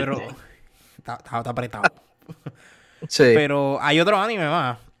 Pero está apretado. Sí. Pero hay otro anime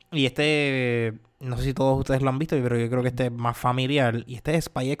más. Y no sé si todos ustedes lo han visto, pero yo creo que este es más familiar. Y este es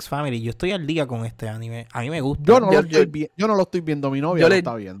Spy X Family. Yo estoy al día con este anime. A mí me gusta. Yo no lo estoy viendo, mi novia lo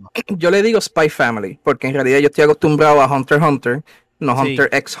está viendo. Yo le digo Spy Family, porque en realidad yo estoy acostumbrado a Hunter x Hunter, no Sí. Hunter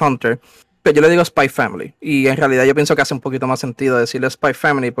x Hunter. Pero yo le digo Spy Family. Y en realidad yo pienso que hace un poquito más sentido decirle Spy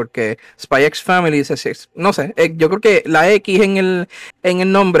Family, porque Spy X Family no sé, yo creo que la X en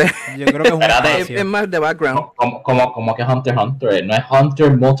el nombre Yo creo que es un espacio. es más de background. Como que Hunter x Hunter, no es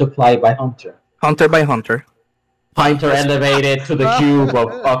Hunter multiplied by Hunter. Hunter by Hunter. Hunter elevated to the cube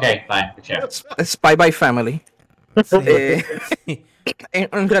of... Okay, fine, sure. Spy by Family. Sí.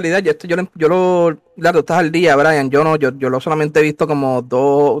 En realidad, claro, estás al día, Brian. Yo lo solamente he visto como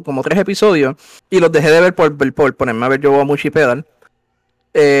 3 episodios y los dejé de ver por ponerme a ver yo Mushi Pedal.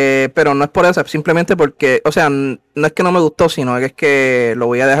 Pero no es por eso, es simplemente porque, o sea, no es que no me gustó, sino que es que lo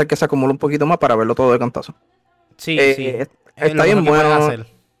voy a dejar que se acumule un poquito más para verlo todo de cantazo. Sí, sí. Está bien bueno.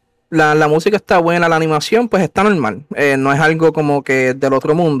 La música está buena, la animación pues está normal. No es algo como que del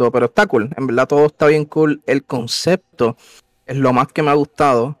otro mundo, pero está cool. En verdad todo está bien cool. El concepto es lo más que me ha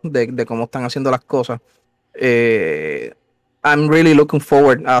gustado de cómo están haciendo las cosas. I'm really looking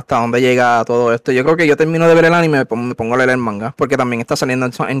forward hasta dónde llega todo esto. Yo creo que yo termino de ver el anime y me pongo a leer el manga, porque también está saliendo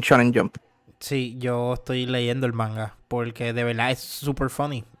en Shonen Jump. Sí, yo estoy leyendo el manga porque de verdad es super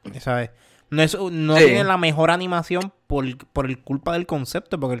funny, ¿sabes? No Sí. tiene la mejor animación por el culpa del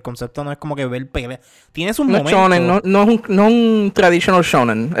concepto, porque el concepto no es como que ver pelea. Tiene sus No es momentos. shonen, no un traditional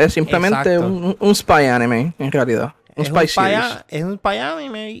shonen, es simplemente Exacto. un spy anime, en realidad. Un spy series. Es un spy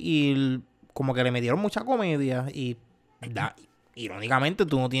anime y como que le metieron mucha comedia y irónicamente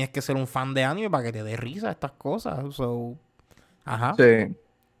tú no tienes que ser un fan de anime para que te dé risa estas cosas. So, ajá. Sí.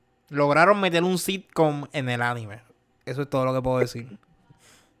 Lograron meter un sitcom en el anime. Eso es todo lo que puedo decir.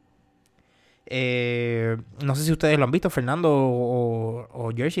 No sé si ustedes lo han visto, Fernando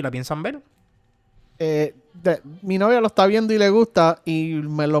o Jersey, ¿la piensan ver? Mi novia lo está viendo y le gusta, y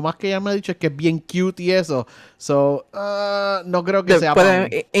lo más que ella me ha dicho es que es bien cute y eso. So, no creo que sea para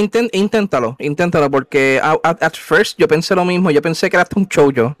mí. Inténtalo, porque at first yo pensé lo mismo. Yo pensé que era hasta un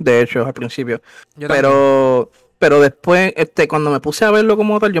shoujo, de hecho, al principio. Yo Pero después, cuando me puse a verlo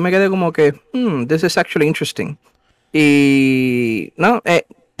como tal, yo me quedé como que, this is actually interesting. Y no,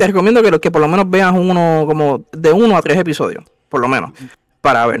 te recomiendo que por lo menos veas como de 1 a 3 episodios, por lo menos,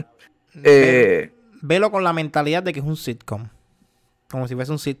 para ver. Velo con la mentalidad de que es un sitcom. Como si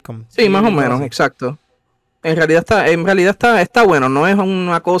fuese un sitcom. Sí, más o menos, exacto. En realidad está bueno, no es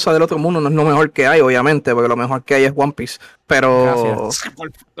una cosa del otro mundo, no es lo mejor que hay, obviamente, porque lo mejor que hay es One Piece. Pero Gracias.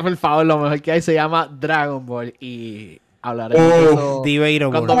 Por favor, lo mejor que hay se llama Dragon Ball y hablaremos de eso Debatable.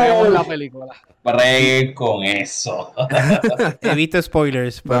 cuando veamos la película. breguen con eso. He visto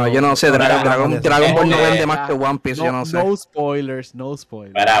spoilers. Bueno, pero yo no sé, ahorita hablamos Dragon, de eso. Dragon Ball no Este, vende más que One Piece, yo no sé. No spoilers, no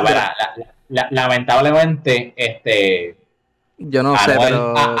spoilers. Mira, lamentablemente, Yo no sé, Anuel,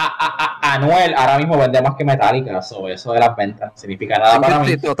 pero... Anuel ahora mismo vende más que Metallica, eso de las ventas no significa nada para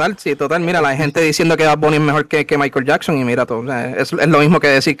mí. Sí, total. Mira, la gente diciendo que Bad Bunny es mejor que Michael Jackson y mira todo. O sea, es lo mismo que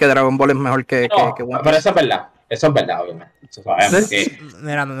decir que Dragon Ball es mejor que No, One pero Piece. eso es verdad, obviamente. Eso sabemos que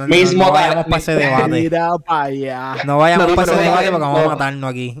Mira, no Mismo vayamos para ese debate. Mira para allá. No vayamos No, para ese pero- debate porque vamos a matarnos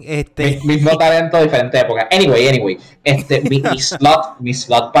aquí. mismo talento, diferente época. Anyway, mi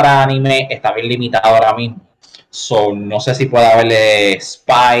slot para anime está bien limitado ahora mismo. So, no sé si puede haberle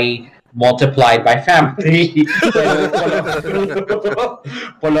Spy multiplied by family.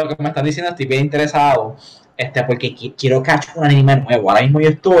 Por lo que me están diciendo, estoy bien interesado. Porque quiero catch un anime nuevo. Ahora mismo yo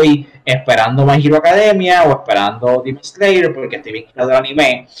estoy esperando My Hero Academia o esperando Demon Slayer porque estoy bien quitado del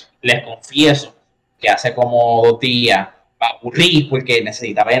anime. Les confieso que hace como 2 días me aburrí porque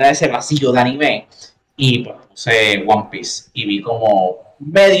necesitaba llenar ese vacío de anime y pues puse One Piece y vi como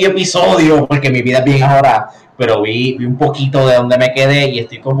medio episodio porque mi vida es bien ahora, pero vi un poquito de donde me quedé y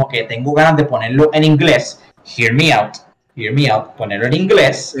estoy como que tengo ganas de ponerlo en inglés. Hear me out, ponerlo en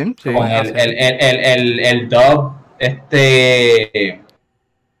inglés Sí, sí. con el dub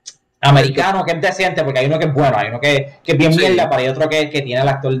americano que es decente, porque hay uno que es bueno, hay uno que es bien Sí. mierda, pero hay otro que tiene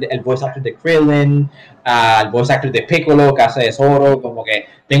el voice actor de Krillin, el voice actor de Piccolo, que hace de Zoro, como que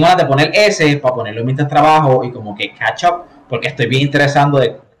tengo ganas de poner ese para ponerlo mientras trabajo y como que catch up, porque estoy bien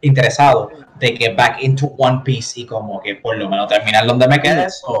interesado de que back into One Piece y como que por lo menos terminar donde me quedé.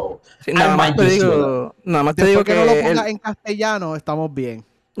 So, Sí, nada más te digo Después que no lo que pongas en castellano, estamos bien.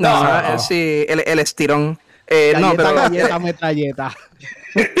 No. sí, el estirón. Galleta, metralleta.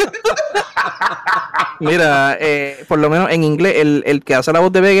 Mira, por lo menos en inglés, el que hace la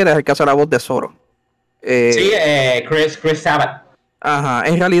voz de Vegeta es el que hace la voz de Zoro. Sí, Chris Sabat. Ajá,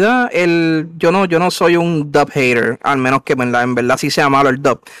 en realidad yo no soy un dub hater, al menos que en verdad sí sea malo el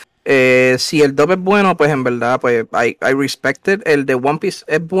dub. Si el dub es bueno, pues en verdad, pues I respect it. El de One Piece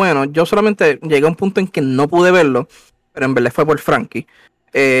es bueno. Yo solamente llegué a un punto en que no pude verlo, pero en verdad fue por Frankie.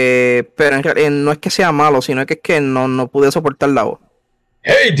 Pero en realidad no es que sea malo, sino que es que no pude soportar la voz.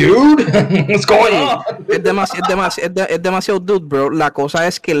 Hey, dude, what's going on? Es demasiado dude, bro. La cosa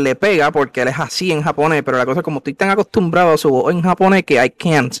es que le pega porque él es así en japonés, pero la cosa es como estoy tan acostumbrado a su voz en japonés que I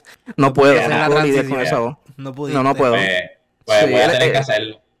can't. No puedo, hacer no la puedo lidiar con transición. esa voz. No pudiste. No puedo. Pues Sí, voy a tener que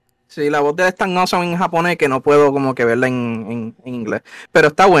hacerlo. Sí, la voz de él es tan awesome en japonés que no puedo como que verla en inglés. Pero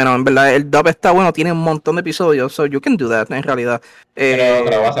está bueno, en verdad, el dub está bueno, tiene un montón de episodios, so you can do that en realidad. Pero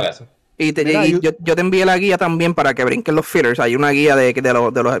voy a hacer eso. Y Mira, yo te envié la guía también para que brinquen los fillers. Hay una guía de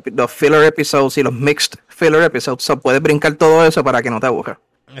los filler episodes y los mixed filler episodes. So puedes brincar todo eso para que no te aburra.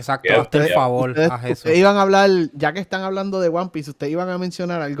 Exacto, Yeah, hazte el yeah. favor, Ustedes, haz eso. ustedes iban a hablar, ya que están hablando de One Piece, ustedes iban a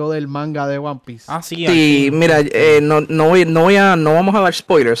mencionar algo del manga de One Piece. Ah, sí, Sí, aquí. mira, no vamos a dar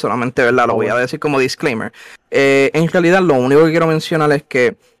spoilers solamente, ¿verdad? Lo voy a decir como disclaimer. En realidad, lo único que quiero mencionar es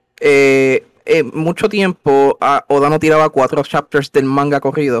que mucho tiempo Oda no tiraba 4 chapters del manga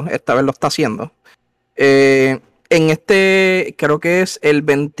corrido. Esta vez lo está haciendo. En creo que es el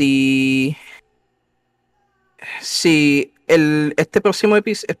 20. Sí, este próximo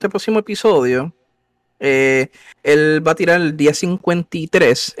episodio. Él va a tirar el día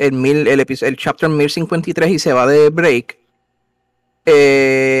 53, el chapter 1053 y se va de break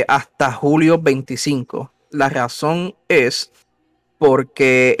hasta julio 25. La razón es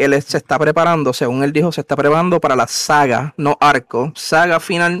porque él se está preparando, según él dijo, se está preparando para la saga, no arco, saga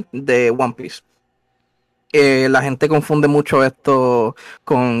final de One Piece. La gente confunde mucho esto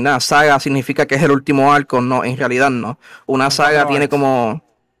con una saga, significa que es el último arco. No, en realidad no. Una Son saga 4 tiene arcs. como.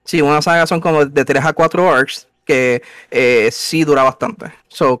 Sí, una saga son como de 3 a 4 arcs que sí dura bastante.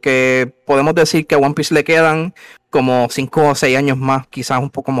 So que podemos decir que a One Piece le quedan como 5 o 6 años más, quizás un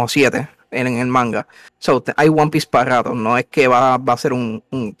poco como 7 en el manga. So hay One Piece para rato, no es que va a ser un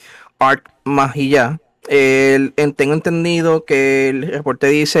arc más y ya. Tengo entendido que el reporte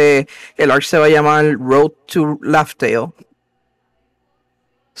dice el arc se va a llamar Road to Laugh Tale.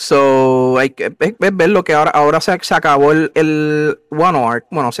 So hay que ver lo que ahora se acabó el Wano arc.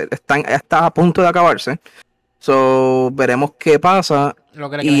 Bueno, está a punto de acabarse. So veremos qué pasa. Lo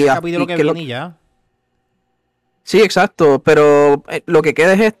que le y queda es el a- capítulo y que que lo- viene y ya. Sí, exacto, pero lo que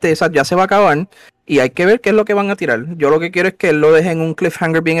queda es ya se va a acabar y hay que ver qué es lo que van a tirar. Yo lo que quiero es que él lo deje en un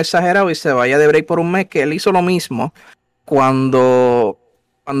cliffhanger bien exagerado y se vaya de break por un mes, que él hizo lo mismo cuando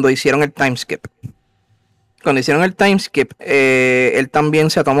hicieron el time skip. Cuando hicieron el time skip, él también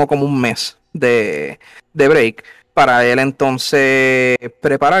se tomó como un mes de break para él entonces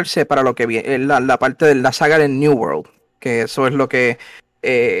prepararse para lo que viene, la parte de la saga de New World, que eso es lo que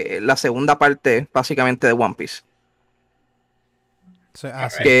la segunda parte básicamente de One Piece.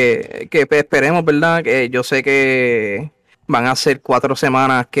 Que esperemos, ¿verdad? Que yo sé que van a ser 4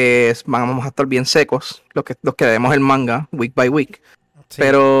 semanas que vamos a estar bien secos, los que vemos el manga week by week. Sí.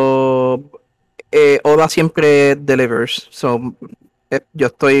 Pero Oda siempre delivers. So, yo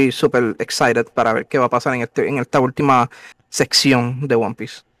estoy súper excited para ver qué va a pasar en esta última sección de One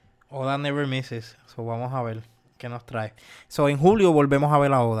Piece. Oda never misses. So, vamos a ver qué nos trae. So, en julio volvemos a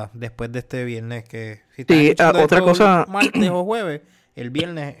ver a Oda después de este viernes. Que si sí, otra cosa. Martes o jueves, el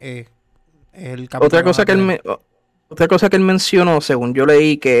viernes es el capítulo. Otra cosa que él mencionó, según yo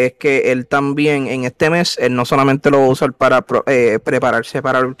leí, que es que él también en este mes, él no solamente lo va a usar para prepararse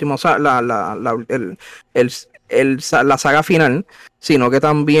para el último la saga final, sino que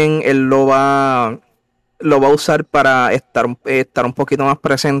también él lo va a usar para estar un poquito más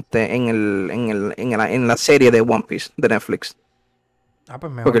presente en la serie de One Piece de Netflix.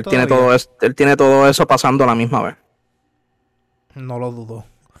 Pues porque él tiene todo eso pasando a la misma vez. No lo dudo.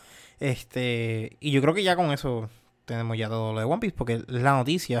 Y yo creo que ya con eso tenemos ya todo lo de One Piece, porque la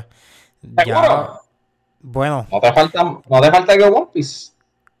noticia ya... Bueno. ¿No te falta que One Piece?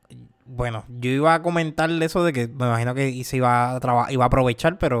 Bueno, yo iba a comentarle eso de que me imagino que se iba a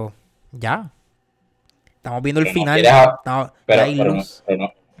aprovechar, pero ya. Estamos viendo el final. Pero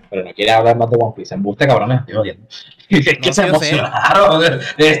no quieres hablar más de One Piece. Embuste, cabrones, estoy odiando. Es que se emocionaron.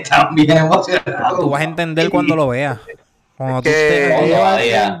 Están bien emocionados. Tú vas a entender cuando lo veas. Vamos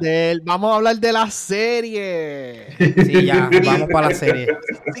a hablar de la serie. Sí, ya, vamos para la serie.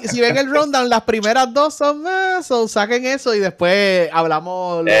 Si ven el rundown, las primeras 2 son más, saquen eso y después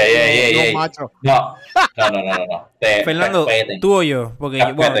hablamos los machos. No. Fernando, tú o yo, porque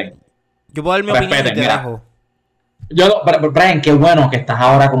yo puedo dar mi opinión y te dejo. Brian, qué bueno que estás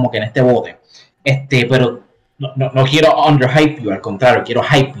ahora como que en este bote. Pero no quiero underhype you, al contrario, quiero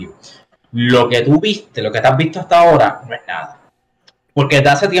hype you. Lo que tú viste, lo que te has visto hasta ahora, no es nada. Porque desde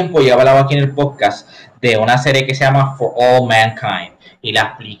hace tiempo yo hablaba aquí en el podcast de una serie que se llama For All Mankind. Y la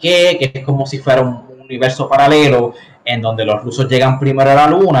expliqué, que es como si fuera un universo paralelo en donde los rusos llegan primero a la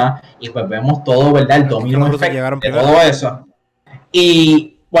luna y pues vemos todo, ¿verdad? El dominio efecto de todo eso.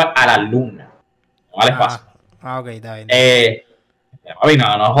 Y, bueno, a la luna, no al espacio. Ok, está bien.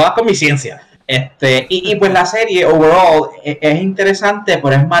 No jodas con mi ciencia. Y pues la serie overall es interesante,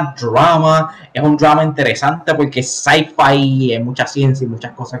 pero es más drama, es un drama interesante porque es sci-fi, hay mucha ciencia y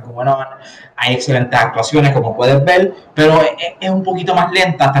muchas cosas como no, hay excelentes actuaciones como puedes ver, pero es un poquito más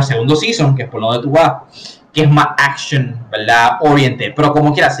lenta hasta el segundo season, que es por donde tú vas, que es más action, ¿verdad? Oriented, pero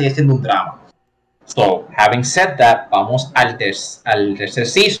como quiera sigue siendo un drama. So, having said that, vamos al tercer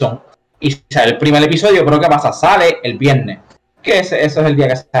season y sale el primer episodio, creo que sale el viernes. Que ese es el día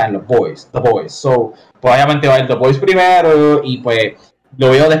que salen los boys, The Boys. So, pues obviamente va a ir The Boys primero y pues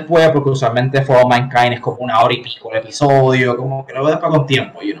lo veo después porque usualmente For All Mankind es como 1 hora y pico el episodio, como que lo veo después con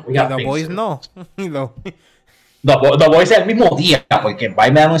tiempo. The Boys no. The Boys es el mismo día porque va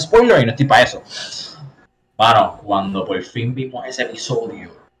y me dan un spoiler y no estoy para eso. Bueno, cuando por fin vimos ese episodio,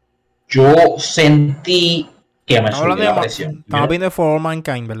 yo sentí que me subió la presión. Estamos viendo For All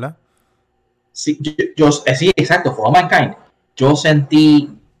Mankind, ¿verdad? Sí, sí, exacto, For All Mankind. Yo sentí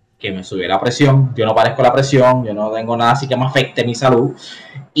que me subió la presión, yo no padezco la presión, yo no tengo nada así que me afecte mi salud,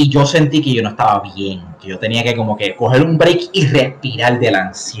 y yo sentí que yo no estaba bien, que yo tenía que como que coger un break y respirar de la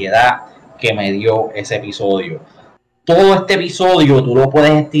ansiedad que me dio ese episodio. Todo este episodio tú lo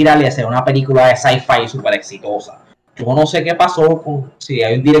puedes estirar y hacer una película de sci-fi súper exitosa. Yo no sé qué pasó, si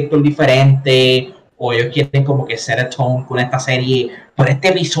hay un director diferente, o ellos quieren como que set a tone con esta serie, pero este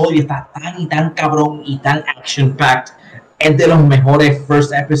episodio está tan y tan cabrón y tan action-packed. Es de los mejores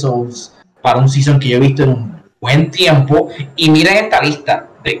first episodes para un season que yo he visto en un buen tiempo. Y miren esta lista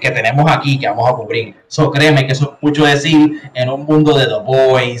que tenemos aquí que vamos a cubrir. Créeme que eso es mucho decir en un mundo de The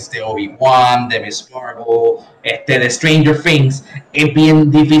Boys, de Obi-Wan, de Miss Marvel, de Stranger Things. Es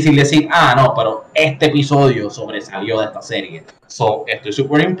bien difícil decir, no, pero este episodio sobresalió de esta serie. Estoy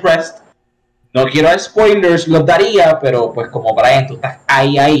super impressed. No quiero dar spoilers, los daría, pero pues como Brian, tú estás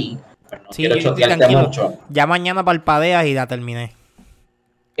ahí. Pero no quiero chotearte mucho. Ya mañana parpadeas y ya terminé.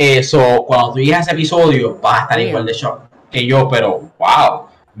 Cuando tú llegas a ese episodio, vas a estar igual de shock que yo, pero wow,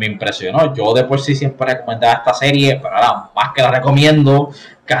 me impresionó. Yo de por sí siempre recomendaba esta serie, pero ahora más que la recomiendo,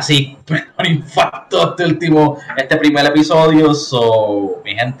 casi me infarto este primer episodio.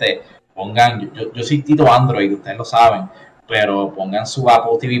 Mi gente, pongan, yo soy Tito Android, ustedes lo saben, pero pongan su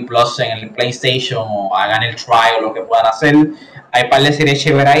Apple TV Plus en el PlayStation o hagan el trial o lo que puedan hacer. Hay un par de series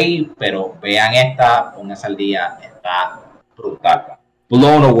chéveres ahí, pero vean esta, pónganse al día, está brutal.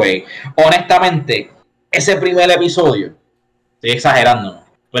 Blown away. Honestamente, ese primer episodio, estoy exagerando, ¿no?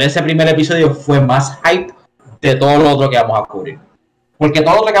 Pero ese primer episodio fue más hype de todo lo otro que vamos a cubrir. Porque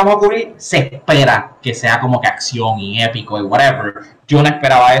todo lo que vamos a cubrir se espera que sea como que acción y épico y whatever. Yo no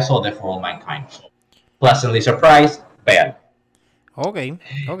esperaba eso de For All Mankind. Pleasantly surprised, vean. Ok.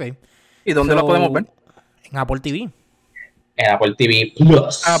 ¿Y dónde lo podemos ver? En Apple TV. En Apple TV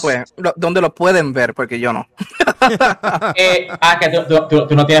Plus. Pues, ¿dónde lo pueden ver? Porque yo no. Que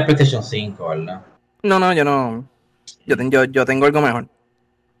tú no tienes PlayStation 5, ¿verdad? No, yo no. Yo tengo algo mejor.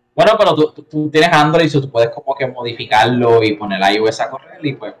 Bueno, pero tú tienes Android, so tú puedes como que modificarlo y poner iOS a correr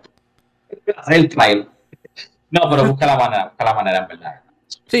y pues hacer el trial. No, pero busca la manera en verdad.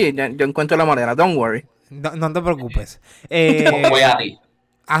 Sí, yo encuentro la manera, don't worry. No te preocupes. Voy a ti.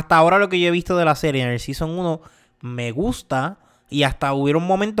 Hasta ahora lo que yo he visto de la serie en el Season 1 me gusta. Y hasta hubieron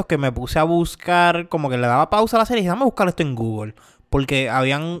momentos que me puse a buscar, como que le daba pausa a la serie y dije, vamos a buscar esto en Google. Porque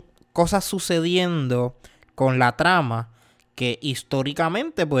habían cosas sucediendo con la trama que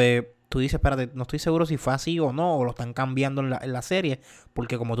históricamente, pues, tú dices, espérate, no estoy seguro si fue así o no, o lo están cambiando en la serie.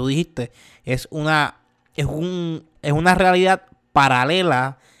 Porque como tú dijiste, es una realidad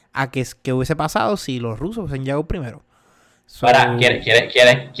paralela a que hubiese pasado si los rusos hubiesen llegado primero. Ahora, ¿quieres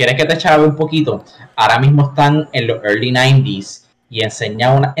que te chave un poquito? Ahora mismo están en los early 90s y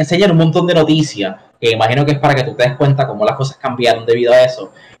enseñan un montón de noticias que imagino que es para que tú te des cuenta cómo las cosas cambiaron debido a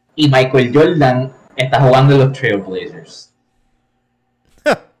eso. Y Michael Jordan está jugando en los Trailblazers.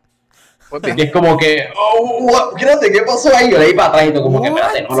 Y es como que, espérate, ¿qué pasó ahí? Yo leí para atrás y todo como que,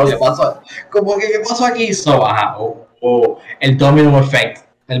 espérate, no, lo que pasó. Como que, ¿qué pasó aquí? El domino effect.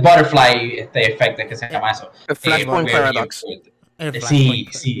 El butterfly effect, es que se llama eso. El Flashpoint Paradox.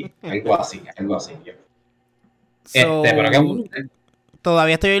 Sí, algo así. Pero qué.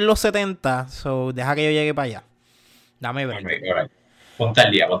 Todavía estoy en los 70, so deja que yo llegue para allá. Dame ver. Right. Ponte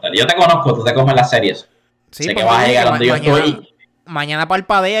al día. Yo te conozco, tú te comes las series. Sí, sé que vas a llegar donde yo estoy. Mañana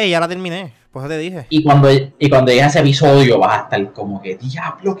parpadea y ya la terminé. Pues te dije. Y cuando llegue ese episodio vas a estar como que,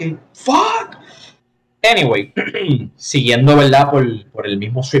 diablo, que fuck. Anyway, siguiendo, ¿verdad? Por el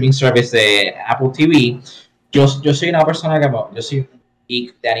mismo streaming service de Apple TV, yo soy una persona yo soy un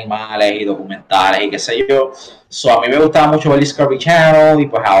geek de animales y documentales y qué sé yo. So, a mí me gustaba mucho ver Discovery Channel y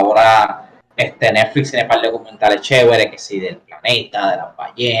pues ahora Netflix tiene un par de documentales chéveres, que sí, del planeta, de las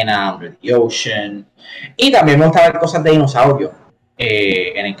ballenas, Under the Ocean. Y también me gusta ver cosas de dinosaurios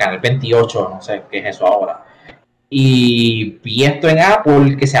en el canal 28, no sé qué es eso ahora. Y vi esto en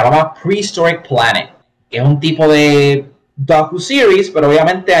Apple que se llama Prehistoric Planet, que es un tipo de docu-series, pero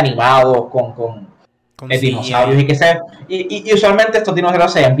obviamente animado con dinosaurios y que sea. Y usualmente estos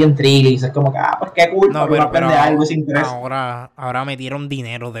dinosaurios se ven bien trillis, es como que, pues qué cool, no, pero aprende algo sin interés. Ahora metieron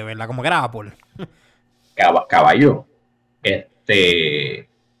dinero de verdad, como que era Apple. Caballo,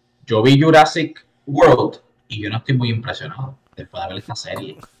 yo vi Jurassic World y yo no estoy muy impresionado después de ver esta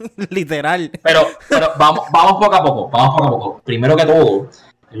serie. Literal. Pero vamos poco a poco. Primero que todo,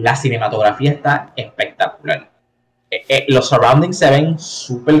 la cinematografía está espectacular. Los surroundings se ven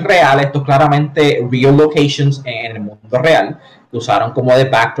súper reales. Esto es claramente real locations en el mundo real que usaron como de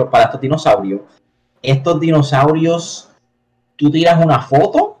backdrop para estos dinosaurios. Estos dinosaurios, tú tiras una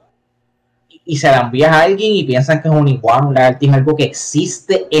foto y se la envías a alguien y piensan que es un iguana, un lagartijo, algo que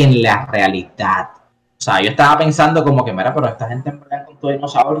existe en la realidad. O sea, yo estaba pensando como que, mira, pero esta gente en verdad con todo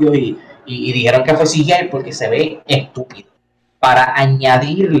dinosaurios y dijeron que fue CGI porque se ve estúpido. Para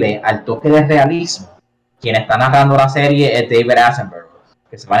añadirle al toque de realismo, quien está narrando la serie es David Attenborough,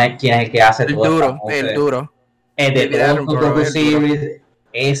 que se quién es el que hace el todo duro. El de todo series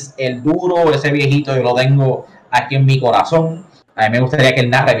es el duro, ese viejito yo lo tengo aquí en mi corazón. A mí me gustaría que él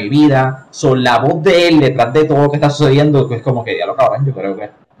narre mi vida. Son la voz de él detrás de todo lo que está sucediendo, que es como que ya lo cabrón, yo creo que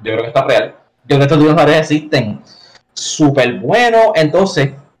está real. Yo creo que estos dinosaurios existen. Súper bueno.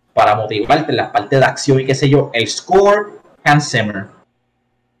 Entonces, para motivarte en las partes de acción y qué sé yo, el score, Hans Zimmer.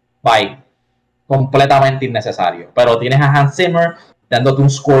 Bye. Completamente innecesario. Pero tienes a Hans Zimmer dándote un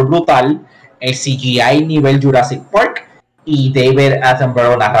score brutal, el CGI nivel Jurassic Park y David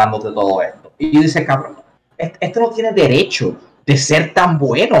Attenborough narrándote todo esto. Y dices, cabrón, esto no tiene derecho de ser tan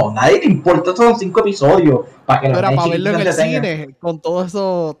bueno. Nadie le importa. Estos son 5 episodios para que pero para verlo en el cine con todo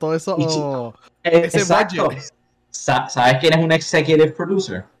eso ese budget. ¿Sabes quién es un executive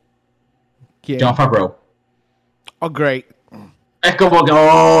producer? ¿Quién? Jon Favreau. Oh, great. Es como que,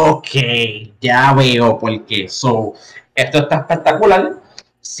 ok, ya veo por qué. Esto está espectacular.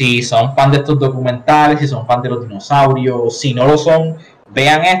 Si son fan de estos documentales, si son fan de los dinosaurios, si no lo son,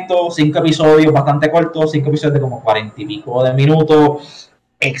 vean esto, 5 episodios bastante cortos, 5 episodios de como 40 y pico de minutos.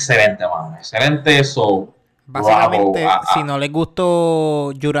 Excelente, mano, excelente. Eso. Básicamente, Bravo. si no les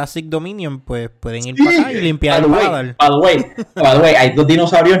gustó Jurassic Dominion, pues pueden ir para acá y limpiar el paladar. By the way, hay 2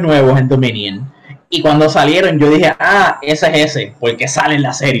 dinosaurios nuevos en Dominion. Y cuando salieron, yo dije, ese es ese, porque sale en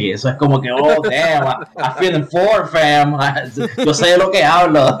la serie. Eso es como que, oh, damn, I feel for fam. Yo sé de lo que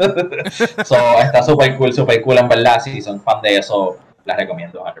hablo. So, está super cool, en verdad. Si son fan de eso, la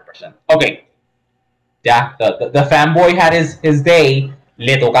recomiendo 100%. Ok, ya, the fanboy had his day.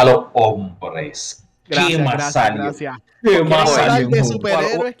 Le toca a los hombres. Gracias. ¿Quieren hablar de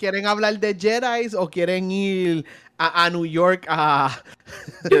superhéroes? ¿Quieren hablar de Jedi? ¿O quieren ir a New York a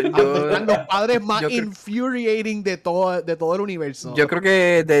los padres más infuriating de todo el universo? Yo creo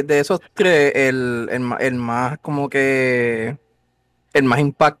que de esos 3, el más como que el más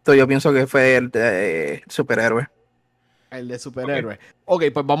impacto, yo pienso que fue el de superhéroe. El de superhéroe. Ok,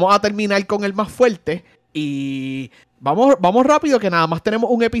 pues vamos a terminar con el más fuerte. Y vamos rápido, que nada más tenemos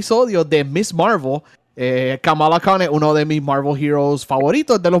un episodio de Miss Marvel. Kamala Khan es uno de mis Marvel Heroes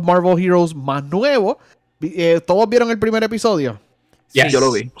favoritos, de los Marvel Heroes más nuevos. ¿Todos vieron el primer episodio? Sí, yo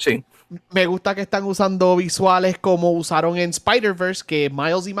lo vi, sí. Me gusta que están usando visuales como usaron en Spider-Verse, que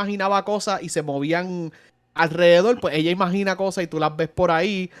Miles imaginaba cosas y se movían alrededor. Pues ella imagina cosas y tú las ves por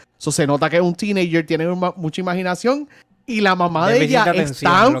ahí. Eso se nota que es un teenager, tiene mucha imaginación. Y la mamá de ella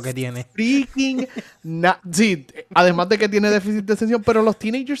está freaking... Sí, además de que tiene déficit de atención, pero los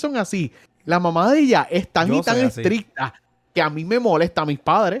teenagers son así. La mamá de ella es tan y tan estricta que a mí me molesta. Mis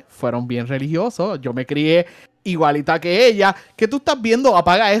padres fueron bien religiosos. Yo me crié igualita que ella. ¿Qué tú estás viendo?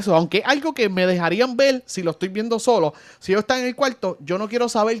 Apaga eso. Aunque es algo que me dejarían ver si lo estoy viendo solo. Si yo estoy en el cuarto, yo no quiero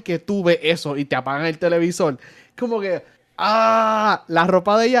saber que tú ves eso y te apagan el televisor. Como que... la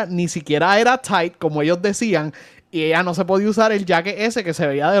ropa de ella ni siquiera era tight, como ellos decían. Y ella no se podía usar el jacket ese que se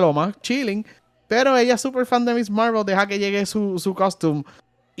veía de lo más chilling. Pero ella es súper fan de Miss Marvel. Deja que llegue su costume.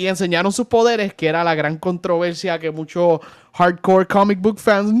 Y enseñaron sus poderes, que era la gran controversia que muchos hardcore comic book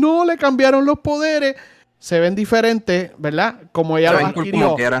fans no le cambiaron los poderes. Se ven diferentes, ¿verdad? Como ella los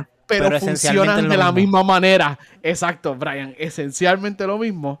adquirió. Pero funcionan de la misma manera. Exacto, Brian. Esencialmente lo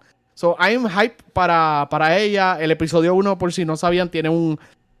mismo. So, I'm hype para ella. El episodio 1, por si no sabían, tiene un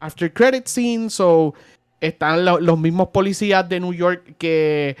after credit scene. So... Están los mismos policías de New York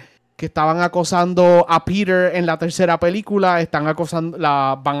que estaban acosando a Peter en la tercera película. Están acosando,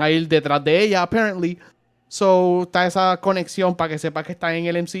 van a ir detrás de ella, apparently. So, está esa conexión para que sepa que está en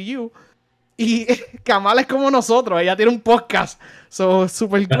el MCU. Y Kamala es como nosotros. Ella tiene un podcast. So,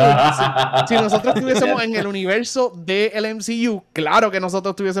 super cool. Si nosotros estuviésemos en el universo del MCU, claro que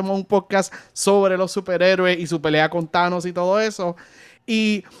nosotros tuviésemos un podcast sobre los superhéroes y su pelea con Thanos y todo eso.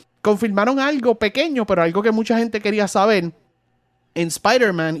 Y... confirmaron algo pequeño, pero algo que mucha gente quería saber. En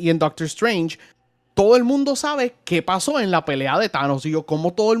Spider-Man y en Doctor Strange, todo el mundo sabe qué pasó en la pelea de Thanos. Y yo,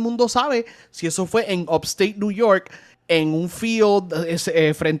 ¿cómo todo el mundo sabe si eso fue en Upstate New York, en un field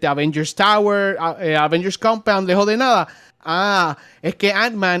frente a Avengers Tower, Avengers Compound, lejos de nada? Es que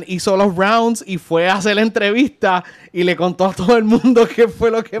Ant-Man hizo los rounds y fue a hacer la entrevista y le contó a todo el mundo qué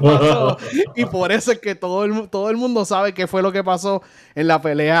fue lo que pasó. Y por eso es que todo el mundo sabe qué fue lo que pasó en la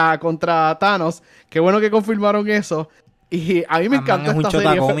pelea contra Thanos. Qué bueno que confirmaron eso. Y a mí me encanta esta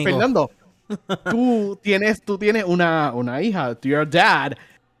serie. Fernando, tú tienes una hija, your dad.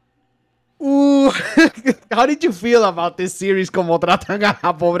 How did you feel about this series? Como tratan a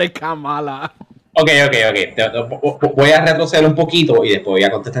la pobre Kamala. Ok. Voy a retroceder un poquito y después voy a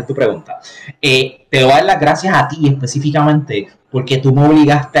contestar tu pregunta. Te doy a dar las gracias a ti específicamente porque tú me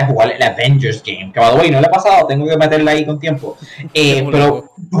obligaste a jugar el Avengers Game. Que, by the way, no le he pasado, tengo que meterla ahí con tiempo.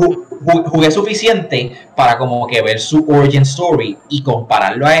 Pero jugué suficiente para como que ver su origin story y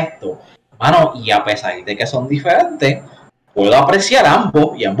compararlo a esto. Mano, y a pesar de que son diferentes, puedo apreciar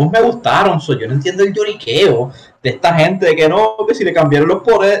ambos y ambos me gustaron. Yo no entiendo el lloriqueo de esta gente de que no, que si le cambiaron los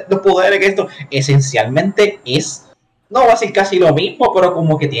poderes, que esto esencialmente es, no va a ser casi lo mismo, pero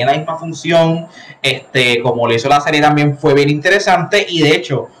como que tiene la misma función. Como lo hizo la serie también fue bien interesante y de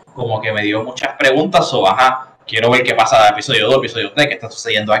hecho como que me dio muchas preguntas quiero ver qué pasa de episodio 2, episodio 3, qué está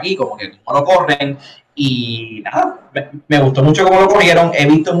sucediendo aquí, como que cómo lo corren. Y nada, me gustó mucho cómo lo cogieron. He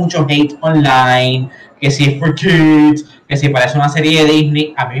visto mucho hate online, que si es for kids, que si parece una serie de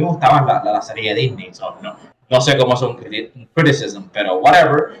Disney. A mí me gustaba la serie de Disney, no sé cómo son criticism, pero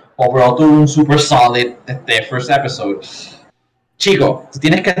whatever. Overall tuvo un super solid first episode. Chico, tú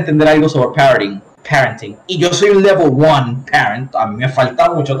tienes que entender algo sobre parenting. Y yo soy un level 1 parent, a mí me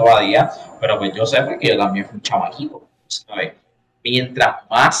falta mucho todavía, pero pues yo sé porque yo también fui un chamaquito, ¿sabes? mientras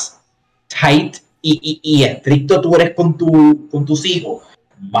más tight y estricto tú eres con tus hijos,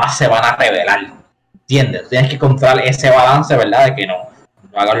 más se van a rebelar. ¿Entiendes? Tienes que encontrar ese balance, ¿verdad? De que no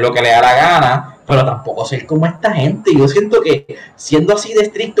hagan lo que le da la gana, pero tampoco ser como esta gente. Yo siento que siendo así de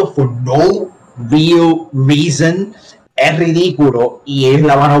estricto for no real reason es ridículo y ellos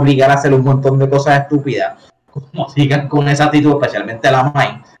la van a obligar a hacer un montón de cosas estúpidas. Como sigan con esa actitud, especialmente la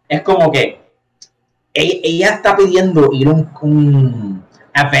Mai. Es como que ella está pidiendo ir a un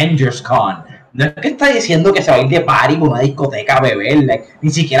Avengers Con. No es que está diciendo que se va a ir de party con una discoteca a beber, ni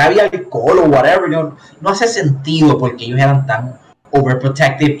siquiera había alcohol o whatever. No hace sentido porque ellos eran tan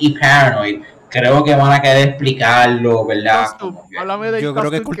overprotective y paranoid. Creo que van a querer explicarlo, ¿verdad? Háblame del yo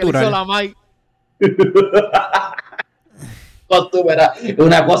creo que es cultural. Que hizo la Mai. Era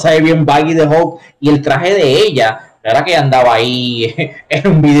una cosa de bien baggy de Hope y el traje de ella, era que andaba ahí en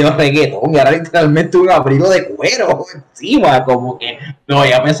un video de reggaetón y era literalmente un abrigo de cuero encima, como que no,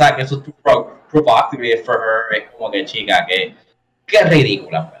 ella pensaba que eso es too provocative for her, es como que chica, que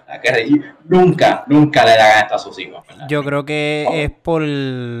ridícula, ¿verdad? Nunca le hagan esto a sus hijos, ¿verdad? Yo creo que es por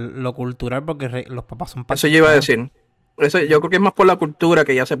lo cultural, porque los papás son Eso yo iba a decir. Eso, yo creo que es más por la cultura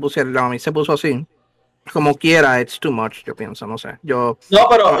que ya se pusieron, la mami se puso así. Como quiera, it's too much, yo pienso, no sé. No,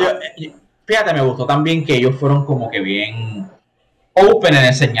 pero fíjate, me gustó también que ellos fueron como que bien open en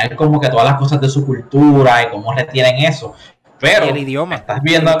enseñar como que todas las cosas de su cultura y cómo retienen eso. Pero el idioma estás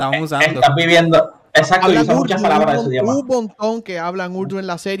viviendo, exacto, y usan muchas palabras de su idioma. Un montón que hablan urdu en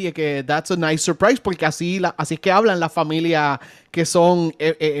la serie, que that's a nice surprise, porque así es que hablan las familias que son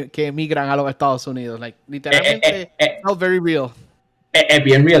que emigran a los Estados Unidos. Like, literalmente, not very real. Es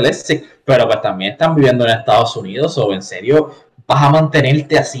bien realistic, pero pues también están viviendo en Estados Unidos, o en serio vas a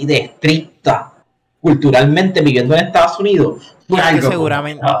mantenerte así de estricta culturalmente viviendo en Estados Unidos.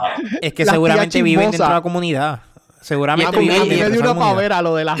 Es que seguramente viven dentro de la comunidad. Seguramente viven dentro de una pavera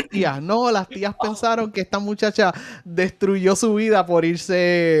lo de las tías. No, las tías pensaron que esta muchacha destruyó su vida por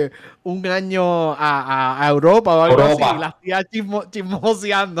irse un año a Europa o algo así. Las tías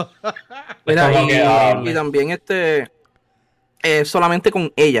chismoseando. Mira, y también solamente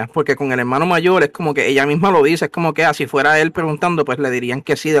con ella, porque con el hermano mayor es como que ella misma lo dice, es como que si fuera él preguntando, pues le dirían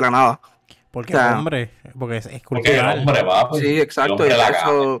que sí de la nada. Porque hombre, porque es cultural. Sí, exacto.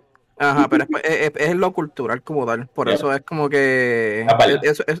 Eso, ajá, pero es lo cultural como tal. Por eso es como que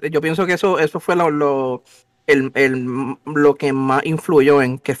yo pienso que eso fue lo que más influyó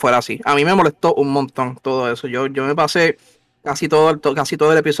en que fuera así. A mí me molestó un montón todo eso. Yo me pasé casi todo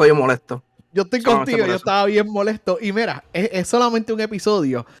el episodio molesto. Yo estoy contigo, yo estaba bien molesto. Y mira, es solamente un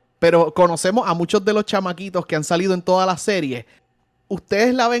episodio, pero conocemos a muchos de los chamaquitos que han salido en toda la serie.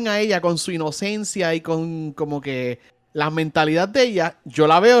 Ustedes la ven a ella con su inocencia y con como que la mentalidad de ella. Yo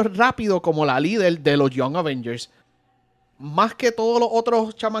la veo rápido como la líder de los Young Avengers. Más que todos los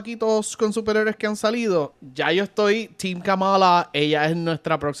otros chamaquitos con superhéroes que han salido, ya yo estoy Team Kamala. Ella es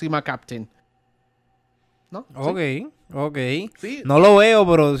nuestra próxima Captain. ¿No? ¿Sí? Ok. Sí. No lo veo,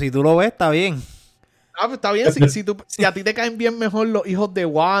 pero si tú lo ves, está bien. Pues está bien. Si a ti te caen bien mejor los hijos de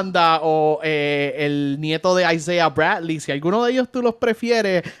Wanda o el nieto de Isaiah Bradley, si alguno de ellos tú los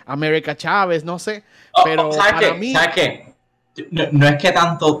prefieres, America Chávez, no sé. Pero para mí... ¿Sabes qué? No es que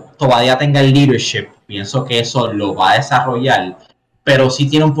tanto todavía tenga el leadership. Pienso que eso lo va a desarrollar. Pero sí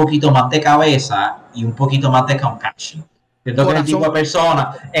tiene un poquito más de cabeza y un poquito más de compassion. Siento que es el tipo de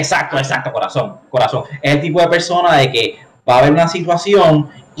persona, exacto, corazón. Es el tipo de persona de que va a haber una situación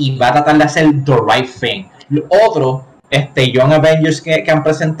y va a tratar de hacer the right thing. Otros, Young Avengers que han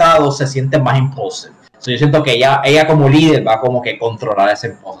presentado se sienten más impulsive. So, yo siento que ella como líder va como que controlar ese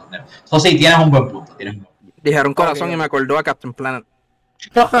impulsive. So, sí, tienes un buen punto. Dijeron corazón y me acordó a Captain Planet.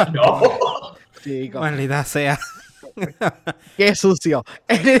 No. Sí, maldita sea. Qué sucio.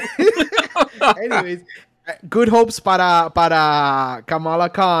 Anyways. Good hopes para Kamala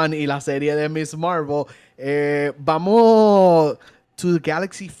Khan y la serie de Miss Marvel. Vamos to the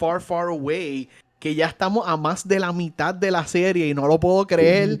galaxy far, far away, que ya estamos a más de la mitad de la serie y no lo puedo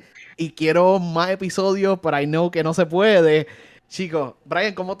creer. Y quiero más episodios, pero I know que no se puede. Chicos,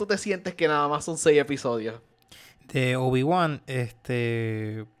 Brian, ¿cómo tú te sientes que nada más son 6 episodios? De Obi-Wan,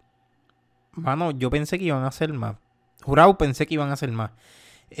 Mano, yo pensé que iban a hacer más. Jurado, pensé que iban a hacer más.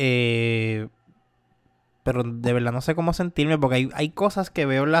 Pero de verdad no sé cómo sentirme, porque hay cosas que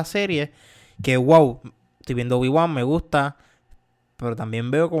veo en la serie que, wow, estoy viendo Obi-Wan, me gusta, pero también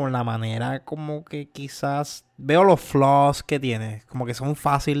veo como la manera como que quizás veo los flaws que tiene, como que son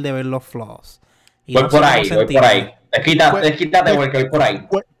fácil de ver los flaws. Y voy por ahí. Desquítate porque voy por ahí.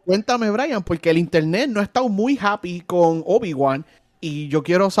 Cuéntame, Brian, porque el internet no ha estado muy happy con Obi-Wan y yo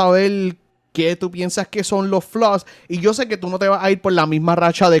quiero saber ¿Qué tú piensas que son los flaws? Y yo sé que tú no te vas a ir por la misma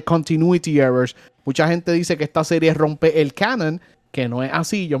racha de continuity errors. Mucha gente dice que esta serie rompe el canon, que no es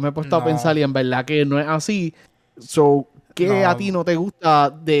así. Yo me he puesto a pensar y en verdad que no es así. So, ¿qué a ti no te gusta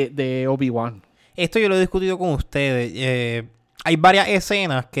de Obi-Wan? Esto yo lo he discutido con ustedes. Hay varias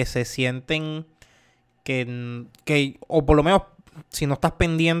escenas que se sienten que, o por lo menos si no estás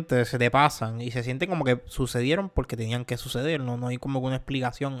pendiente, se te pasan y se sienten como que sucedieron porque tenían que suceder. No hay como una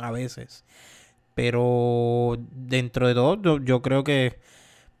explicación a veces. Pero dentro de todo, yo creo que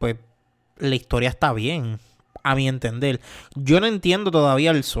pues la historia está bien, a mi entender. Yo no entiendo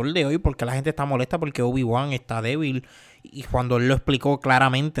todavía el sol de hoy porque la gente está molesta porque Obi-Wan está débil. Y cuando él lo explicó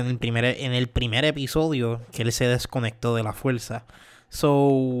claramente en el primer episodio, que él se desconectó de la fuerza.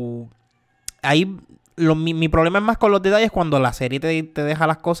 So, ahí mi problema es más con los detalles cuando la serie te deja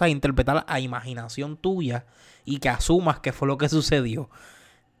las cosas interpretar a imaginación tuya y que asumas que fue lo que sucedió.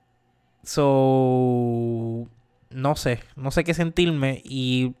 So, no sé qué sentirme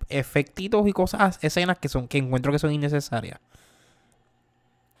y efectitos y cosas, escenas que encuentro que son innecesarias.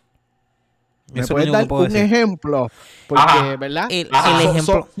 ¿Me puedes dar un ejemplo? Porque, ¿verdad? El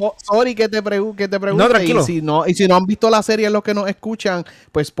ejemplo. Sorry que te pregunte. No, tranquilo. Y si no han visto la serie, los que nos escuchan,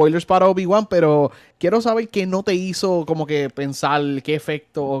 pues spoilers para Obi-Wan, pero quiero saber qué no te hizo como que pensar qué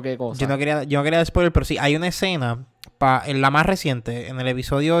efecto o qué cosa. Yo no quería spoiler, pero sí, hay una escena, en la más reciente, en el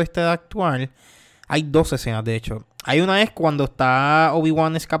episodio actual, hay 2 escenas, de hecho. Hay una vez cuando está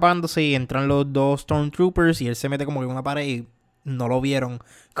Obi-Wan escapándose y entran los 2 Stormtroopers y él se mete como que en una pared y no lo vieron.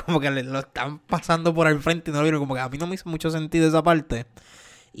 Como que lo están pasando por el frente y no lo vieron. Como que a mí no me hizo mucho sentido esa parte.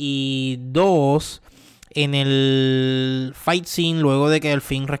 Y 2, en el fight scene, luego de que al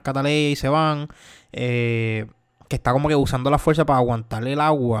fin rescata a Leia y se van, que está como que usando la fuerza para aguantarle el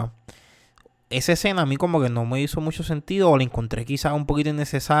agua. Esa escena a mí como que no me hizo mucho sentido. O la encontré quizás un poquito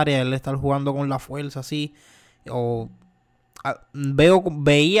innecesaria. Él estar jugando con la fuerza así. O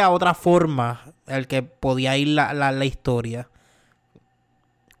veía otra forma el que podía ir la historia.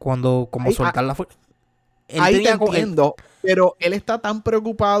 Como soltar la fuerza. Ahí te entiendo, pero él está tan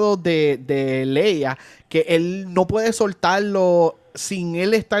preocupado de Leia que él no puede soltarlo sin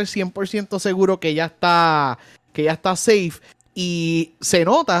él estar 100% seguro que ya está safe. Y se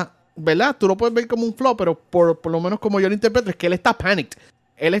nota, ¿verdad? Tú lo puedes ver como un flaw, pero por lo menos como yo lo interpreto, es que él está panicked.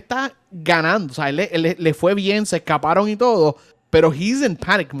 Él está ganando, o sea, él le fue bien, se escaparon y todo, pero he's in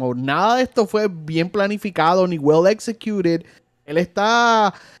panic mode. Nada de esto fue bien planificado ni well executed. Él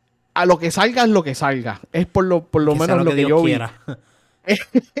está... A lo que salga es lo que salga. Es por lo menos lo que yo vi.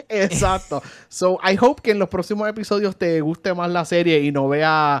 Exacto. So, I hope que en los próximos episodios te guste más la serie y no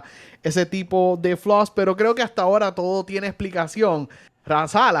vea ese tipo de flaws. Pero creo que hasta ahora todo tiene explicación.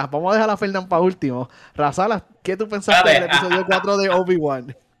 Razala, vamos a dejar a Fernan para último. Razala, ¿qué tú pensaste del episodio 4 de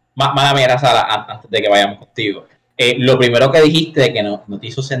Obi-Wan? Mala mía, Razala, antes de que vayamos contigo. Lo primero que dijiste de que no te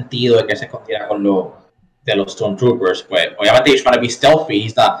hizo sentido de que se escondiera con los Stormtroopers, pues obviamente he's trying to be stealthy,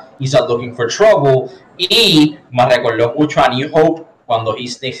 he's not looking for trouble, y me recordó mucho a New Hope cuando he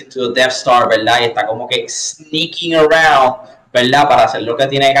sneaks into the Death Star, ¿verdad? Y está como que sneaking around, ¿verdad? Para hacer lo que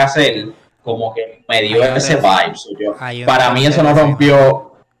tiene que hacer, como que me dio ese vibe. So para mí eso no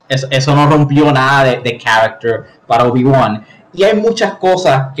rompió nada de character para Obi-Wan, y hay muchas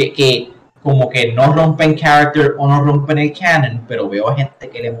cosas que como que no rompen character o no rompen el canon, pero veo gente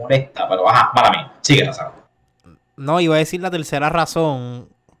que le molesta, pero para mí, sigue pasando. No, iba a decir la tercera razón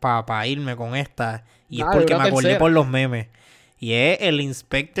para irme con esta, y es porque me acordé por los memes. Y es el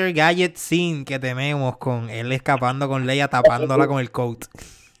Inspector Gadget scene que tenemos con él escapando con Leia tapándola con el coat.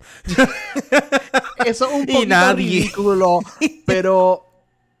 Eso es un poquito ridículo, pero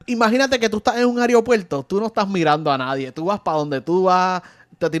imagínate que tú estás en un aeropuerto, tú no estás mirando a nadie, tú vas para donde tú vas,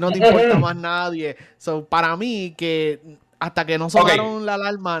 a ti no te importa más nadie. So, para mí, que hasta que no sonaron la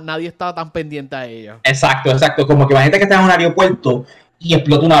alarma, nadie estaba tan pendiente a ellos. Exacto. Como que imagínate que estás en un aeropuerto y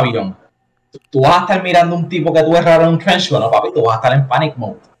explota un avión. Tú vas a estar mirando a un tipo que tú ves raro en un trench, no, papi, tú vas a estar en panic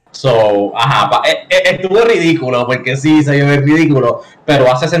mode. So, estuvo ridículo, porque sí, se ve ridículo,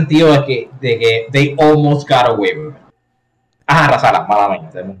 pero hace sentido de que they almost got away with it. Razala,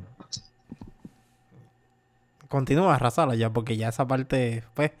 malamente. Continúa, Razala, ya, porque ya esa parte,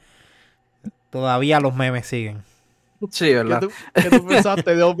 pues, todavía los memes siguen. Sí, ¿verdad? ¿Qué tú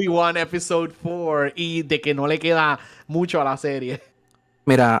pensaste de Obi-Wan Episode 4 y de que no le queda mucho a la serie?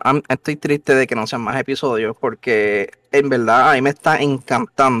 Mira, estoy triste de que no sean más episodios porque en verdad a mí me está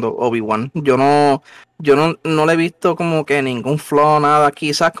encantando Obi-Wan. Yo no le he visto como que ningún flaw, nada.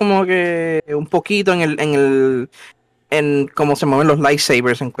 Quizás como que un poquito en cómo se mueven los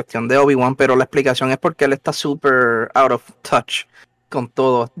lightsabers en cuestión de Obi-Wan, pero la explicación es porque él está super out of touch con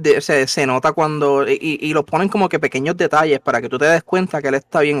todo. Se nota cuando... Y lo ponen como que pequeños detalles para que tú te des cuenta que él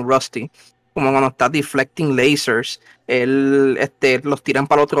está bien rusty. Como cuando está deflecting lasers, él los tiran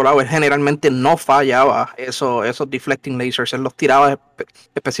para el otro lado. Él generalmente no fallaba esos deflecting lasers. Él los tiraba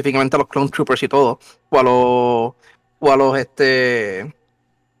específicamente a los clone troopers y todo. A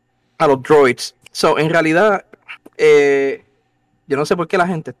los droids. So, en realidad, yo no sé por qué la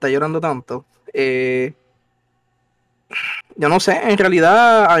gente está llorando tanto. Yo no sé, en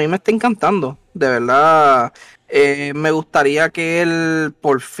realidad a mí me está encantando, de verdad. Me gustaría que él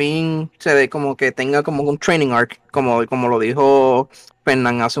por fin se dé como que tenga como un training arc, como lo dijo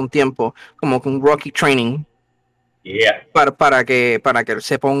Fernan hace un tiempo, como que un Rocky training. Yeah. Para que él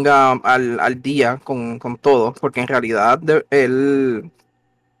se ponga al día con todo, porque en realidad él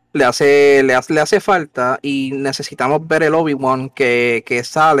le hace falta y necesitamos ver el Obi-Wan que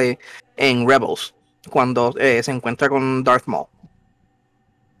sale en Rebels cuando se encuentra con Darth Maul.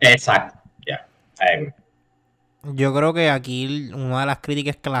 Exacto. Yeah. I agree. Yo creo que aquí una de las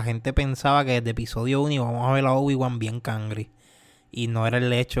críticas es que la gente pensaba que desde episodio 1 íbamos a ver a Obi-Wan bien cangri. Y no era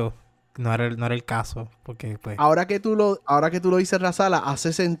el hecho, no era el caso. Porque pues... Ahora que tú lo dices, Razala,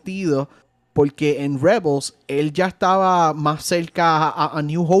 hace sentido porque en Rebels él ya estaba más cerca a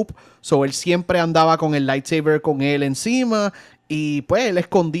New Hope, so él siempre andaba con el lightsaber con él encima y pues él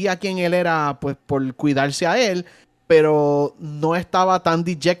escondía quién él era pues por cuidarse a él, pero no estaba tan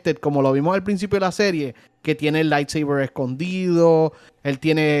dejected como lo vimos al principio de la serie, que tiene el lightsaber escondido, él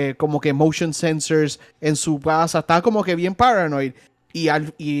tiene como que motion sensors en su casa, está como que bien paranoid. Y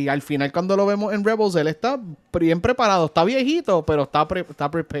al final cuando lo vemos en Rebels, él está bien preparado, está viejito, pero está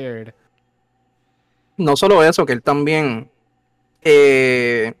prepared. No solo eso, que él también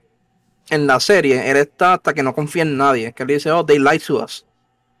en la serie, él está hasta que no confía en nadie, que él dice, oh, they lied to us.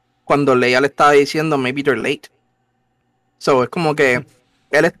 Cuando Leia le estaba diciendo, maybe they're late. So, es como que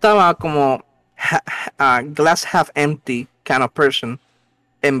él estaba como glass half empty kind of person,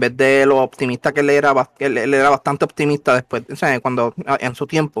 en vez de lo optimista que él era bastante optimista después, o sea, cuando en su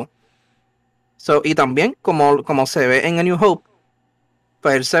tiempo. So, y también, como se ve en A New Hope,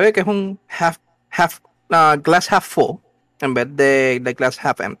 pues él se ve que es un glass half full, en vez de glass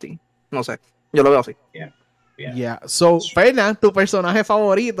half empty. No sé, yo lo veo así. Yeah. So, Fernan, tu personaje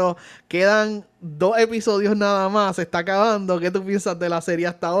favorito, quedan 2 episodios nada más, se está acabando. ¿Qué tú piensas de la serie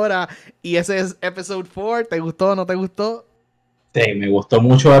hasta ahora? Y ese es episode 4, ¿te gustó o no te gustó? Sí, me gustó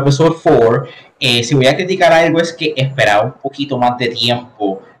mucho episode 4. Si voy a criticar algo es que esperaba un poquito más de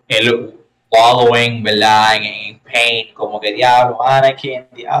tiempo. El following, ¿verdad? En pain, como que diablo, Anakin,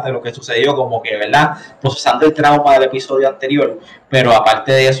 diablo, lo que sucedió, como que, ¿verdad? Procesando el trauma del episodio anterior. Pero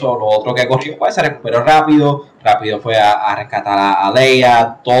aparte de eso, lo otro que corrió, pues se recuperó rápido. Rápido fue a rescatar a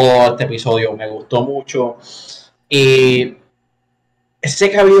Leia. Todo este episodio me gustó mucho. Sé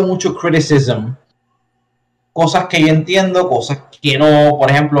que ha habido mucho criticism. Cosas que yo entiendo, cosas que no.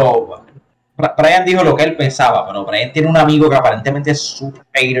 Por ejemplo, Brian dijo lo que él pensaba, pero Brian tiene un amigo que aparentemente es super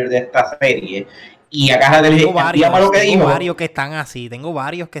hater de esta serie. Y a cada rato tengo varios que están así. Tengo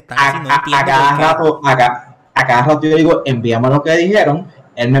varios que están así. No entiendo a cada rato yo digo, envíame lo que dijeron.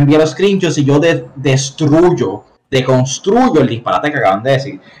 Él me envía los screenshots y yo deconstruyo el disparate que acaban de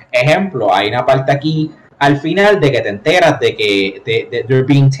decir. Ejemplo, hay una parte aquí al final de que te enteras de que they're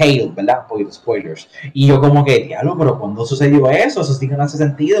being tailed, ¿verdad? Spoilers. Y yo como que, diablo, pero ¿cuándo sucedió eso? Eso sí que no hace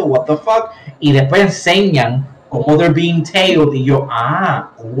sentido, what the fuck. Y después enseñan cómo they're being tailed y yo,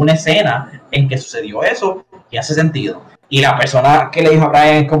 hubo una escena en que sucedió eso y hace sentido. Y la persona que le dijo a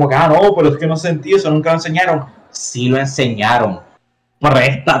Brian como que, no, pero es que no hace sentido, eso nunca lo enseñaron. Sí lo enseñaron.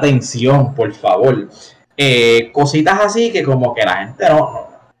 Presta atención, por favor. Cositas así que como que la gente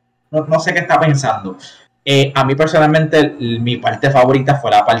no sé qué está pensando. A mí personalmente mi parte favorita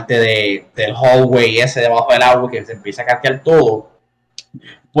fue la parte del hallway ese debajo del agua que se empieza a casquear todo,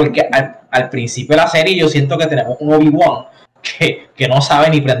 porque al principio de la serie yo siento que tenemos un Obi-Wan que no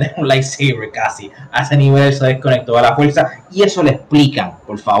sabe ni prender un lightsaber casi, a ese nivel se desconectó de la fuerza y eso le explican,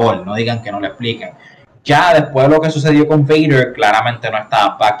 por favor, no digan que no le explican. Ya después de lo que sucedió con Vader, claramente no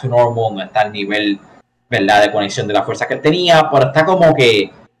está back to normal, no está al nivel, ¿verdad?, de conexión de la fuerza que él tenía, pero está como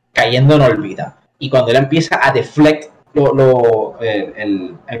que cayendo en órbita. Y cuando él empieza a deflect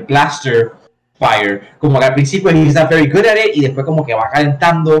el blaster fire, como que al principio he's not very good at it, y después como que va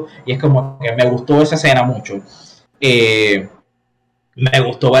calentando, y es como que me gustó esa escena mucho. Me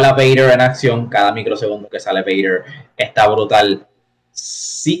gustó ver a Vader en acción, cada microsegundo que sale Vader está brutal.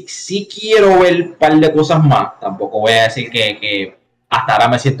 Sí quiero ver un par de cosas más, tampoco voy a decir que hasta ahora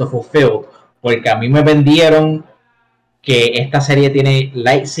me siento fulfilled, porque a mí me vendieron que esta serie tiene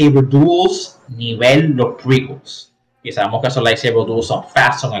lightsaber duels nivel los prequels. y sabemos que esos lightsaber duels son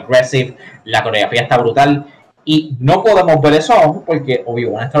fast, son aggressive, la coreografía está brutal. Y no podemos ver eso aún porque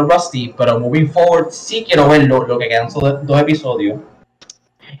Obi-Wan está rusty, pero moving forward sí quiero verlo, lo que quedan son 2 episodios.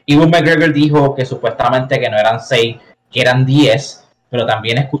 Ewan McGregor dijo que supuestamente que no eran 6, que eran 10, pero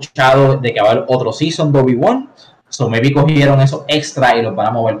también he escuchado de que va a haber otro season de Obi-Wan, so maybe cogieron esos extra y los van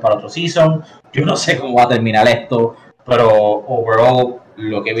a mover para otro season. Yo no sé cómo va a terminar esto, pero overall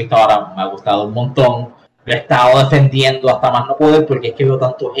lo que he visto ahora me ha gustado un montón. Lo he estado defendiendo hasta más no poder porque es que veo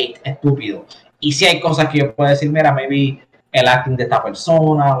tanto hate estúpido. Y si hay cosas que yo puedo decir, mira, maybe el acting de esta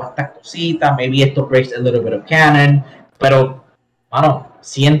persona o estas cositas, maybe esto breaks a little bit of canon, pero, mano,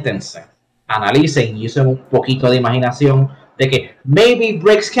 siéntense, analicen y usen un poquito de imaginación de que maybe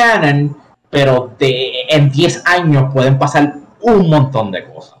breaks canon, pero en 10 años pueden pasar un montón de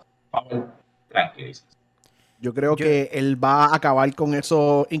cosas. Vamos, tranquilícense. Yo creo que él va a acabar con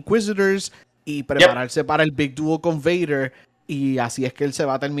esos Inquisitors y prepararse para el Big Duel con Vader, y así es que él se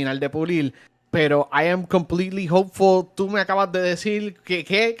va a terminar de pulir. Pero I am completely hopeful. Tú me acabas de decir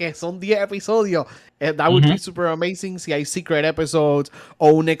que son 10 episodios. That would be super amazing si hay secret episodes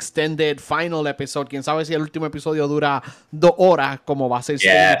o un extended final episode. Quién sabe si el último episodio dura 2 horas, como va a ser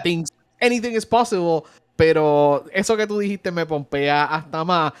Stranger Things. Anything is possible. Pero eso que tú dijiste me pompea hasta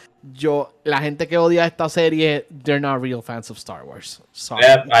más. La gente que odia esta serie, they're not real fans of Star Wars.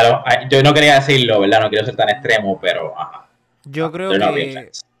 Yo no quería decirlo, ¿verdad? No quiero ser tan extremo, pero...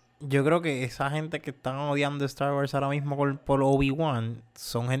 Yo creo que esa gente que están odiando Star Wars ahora mismo por Obi-Wan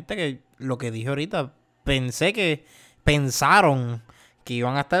son gente que, lo que dije ahorita, pensaron que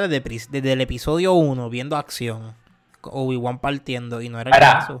iban a estar desde el episodio 1 viendo acción, Obi-Wan partiendo, y no era el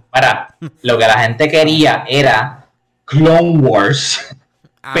caso. Lo que la gente quería era Clone Wars,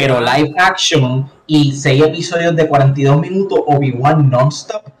 pero live action y 6 episodios de 42 minutos, Obi-Wan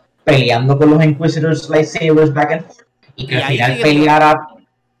non-stop, peleando con los Inquisitors lightsabers back and forth, y que al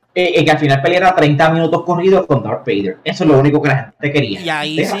final peleara 30 minutos corridos con Darth Vader. Eso es lo único que la gente quería.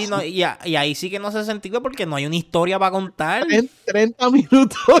 Y ahí sí que no hace sentido porque no hay una historia para contar. 30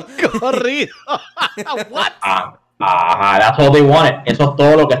 minutos corridos. What? That's all they wanted. Eso es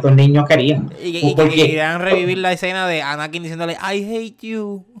todo lo que estos niños querían. Y querían revivir la escena de Anakin diciéndole I hate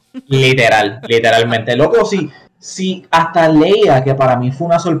you. Literalmente. Loco, sí, hasta Leia, que para mí fue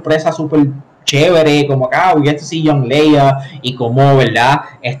una sorpresa súper chévere, como acá, we get to see young Leia, y cómo, ¿verdad?,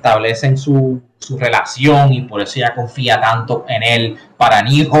 establecen su relación, y por eso ella confía tanto en él para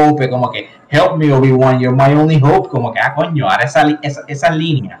New Hope, como que, help me Obi-Wan, you're my only hope, como que, coño, ahora esa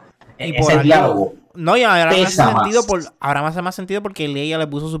línea, ese diálogo. No, y ahora me hace más sentido porque Leia le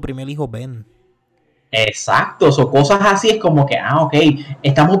puso su primer hijo Ben. Exacto, son cosas así, es como que, ok,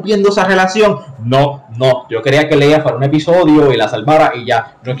 estamos viendo esa relación. No, yo quería que Leia fuera un episodio y la salvara y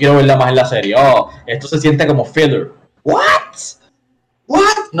ya, no quiero verla más en la serie. Esto se siente como filler. ¿What?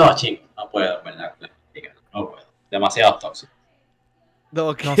 No, chico, no puedo, ¿verdad? No puedo, demasiado tóxico.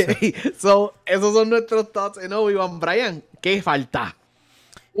 Ok, no sé. So, esos son nuestros thoughts en Obi-Wan. Brian, ¿qué falta?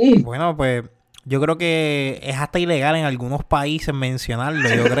 Bueno, pues yo creo que es hasta ilegal en algunos países mencionarlo,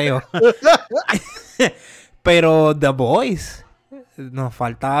 yo creo. Pero The Boys nos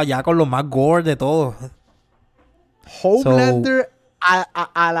falta ya con lo más gore de todo. Homelander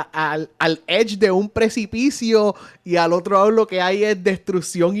al edge de un precipicio, y al otro lado lo que hay es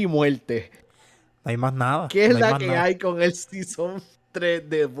destrucción y muerte. No hay más nada. ¿Qué es la que hay con el Season 3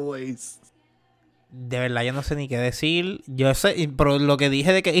 de The Boys? De verdad, yo no sé ni qué decir. Yo sé, pero lo que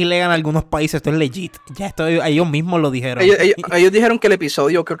dije de que es ilegal en algunos países, esto es legit. Ya ellos mismos lo dijeron. Ellos dijeron que el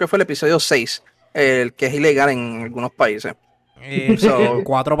episodio, creo que fue el episodio 6, el que es ilegal en algunos países.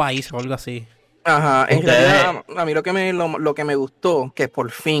 4 países o algo así. Ajá, en realidad, a mí lo que me gustó, que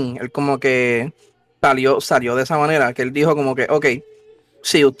por fin, él como que salió de esa manera, que él dijo como que, ok,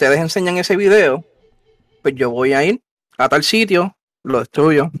 si ustedes enseñan ese video, pues yo voy a ir a tal sitio, lo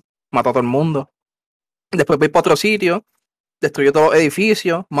destruyo, mato a todo el mundo. Después voy para otro sitio, destruyo todo el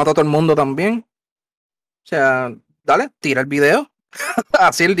edificio, mato a todo el mundo también. O sea, dale, tira el video.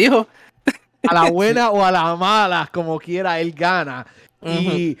 Así él dijo. A la buena o a la mala, como quiera, él gana.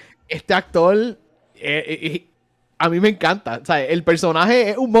 Y este actor, a mí me encanta. O sea, el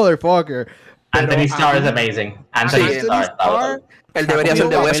personaje es un motherfucker. Anthony Starr es amazing. Anthony Starr. Él debería ser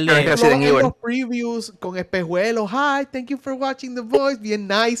de Wesker en Resident Evil. Los previews con espejuelos. Hi, thank you for watching The Voice. Bien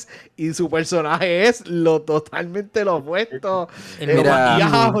nice. Y su personaje es totalmente lo opuesto.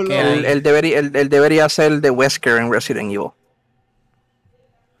 Él debería ser de Wesker en Resident Evil.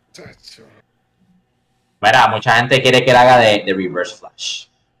 Mira, mucha gente quiere que él haga de Reverse Flash.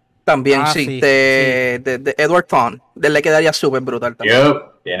 También, sí. De Edward Thawne. Le quedaría súper brutal también.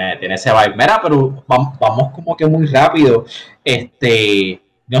 Tiene ese vibe. Mira, pero vamos como que muy rápido.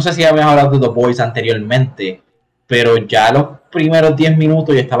 No sé si habíamos hablado de The Boys anteriormente, pero ya los primeros 10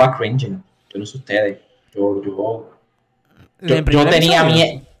 minutos yo estaba cringing. Yo no sé ustedes. Yo tenía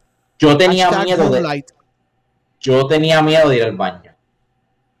miedo. Yo tenía miedo de. Yo tenía miedo de ir al baño.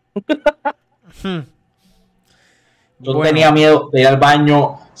 Yo tenía miedo de ir al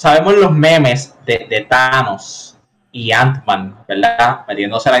baño. Sabemos los memes de Thanos y Ant-Man, ¿verdad?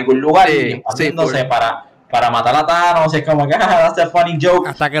 Metiéndose en algún lugar y expandiéndose para matar a Thanos. Es como que, that's a funny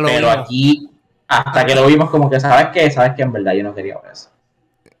joke. Pero vimos. Aquí, hasta que lo vimos, como que, ¿sabes qué? En verdad yo no quería ver eso.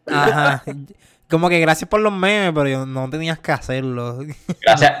 Ajá. Como que gracias por los memes, pero no tenías que hacerlo.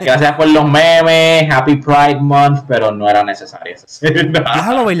 Gracias por los memes, Happy Pride Month, pero no era necesario.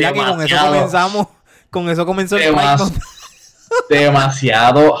 Déjalo, ¿verdad? Que con eso comenzamos. Con eso comenzó el Pride Month.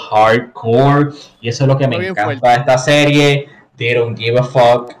 Demasiado hardcore. Y eso es lo que me encanta de esta serie. They don't give a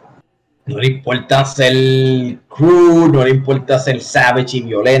fuck. No le importa ser crude, no le importa ser savage y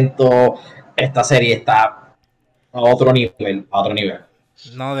violento. Esta serie está a otro nivel.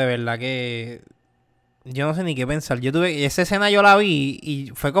 No, de verdad que yo no sé ni qué pensar. Esa escena yo la vi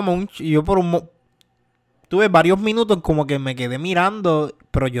y fue como tuve varios minutos como que me quedé mirando,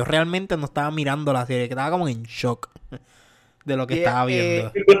 pero yo realmente no estaba mirando la serie, que estaba como en shock de lo que estaba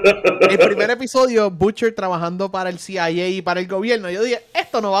viendo. El primer episodio, Butcher trabajando para el CIA y para el gobierno, yo dije,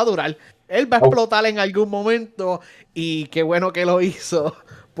 esto no va a durar. Él va a explotar en algún momento y qué bueno que lo hizo,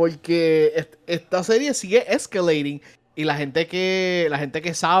 porque esta serie sigue escalating. Y la gente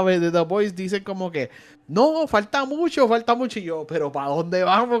que sabe de The Boys dice como que no, falta mucho. Y yo, pero ¿para dónde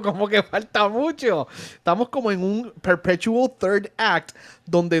vamos? Como que falta mucho. Estamos como en un perpetual third act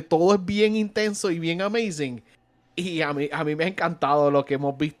donde todo es bien intenso y bien amazing. Y a mí me ha encantado lo que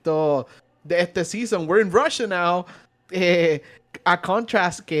hemos visto de este season. We're in Russia now. A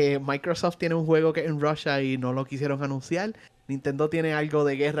contrast que Microsoft tiene un juego que es en Russia y no lo quisieron anunciar. Nintendo tiene algo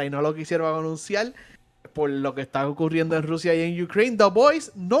de guerra y no lo quisieron anunciar. Por lo que está ocurriendo en Rusia y en Ucrania. The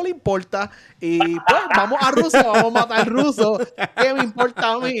Boys no le importa. Y pues vamos a Rusia, vamos a matar rusos. ¿Qué me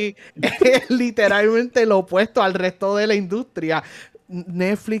importa a mí? Es literalmente lo opuesto al resto de la industria.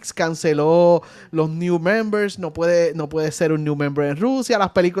 Netflix canceló los new members. No puede ser un new member en Rusia.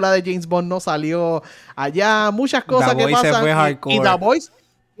 Las películas de James Bond no salió allá. Muchas cosas que pasan. Y The Boys,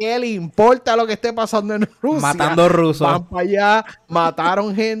 ¿qué le importa lo que esté pasando en Rusia? Matando rusos. Van para allá,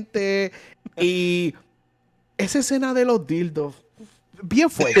 mataron gente. Y esa escena de los dildos, bien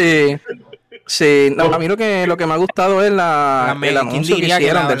fuerte. Sí. No, a mí lo que me ha gustado es el anuncio que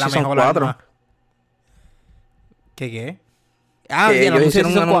hicieron del Season 4. ¿Qué? El anuncio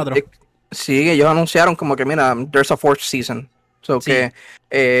del Season 4. Sí, ellos anunciaron como que, mira, there's a fourth season. Que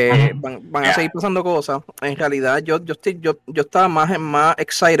van a seguir pasando cosas. En realidad, yo estaba más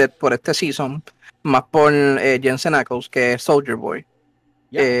excited por este season, más por Jensen Ackles, que es Soldier Boy.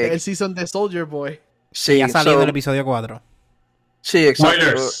 El season de Soldier Boy. Sí, ya salió del episodio 4. Sí, exacto.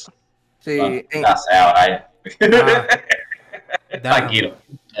 Spoilers. Sí. Tranquilo.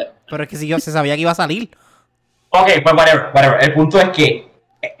 Pero es que si yo se sabía que iba a salir. Ok, pues whatever. El punto es que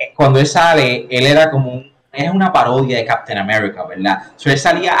cuando él sale, él era como es una parodia de Captain America, ¿verdad? Él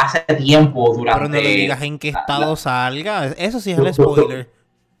salía hace tiempo durante... Pero no le digas en qué estado salga. Eso sí es el spoiler.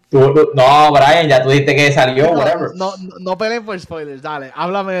 No, Brian, ya tú dijiste que salió, whatever. No peleen por spoilers, dale,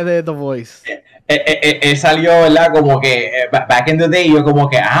 háblame de The Voice. Él salió, ¿verdad? Como que back in the day, yo como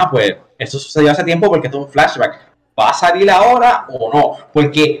que, pues eso sucedió hace tiempo porque esto es un flashback. ¿Va a salir ahora o no?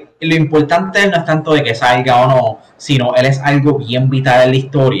 Porque lo importante no es tanto de que salga o no, sino él es algo bien vital en la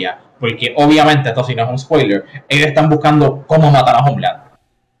historia. Porque obviamente, esto si no es un spoiler, ellos están buscando cómo matar a Homelander.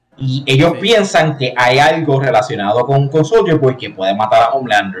 Y ellos piensan que hay algo relacionado con Soldier Boy que puede matar a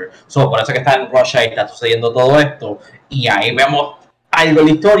Homelander. Por eso que está en Russia y está sucediendo todo esto. Y ahí vemos algo en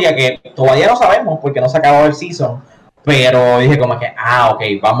la historia que todavía no sabemos porque no se acabó el season. Pero dije como que, ok,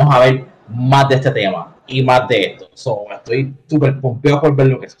 vamos a ver más de este tema y más de esto. Estoy súper pompeado por ver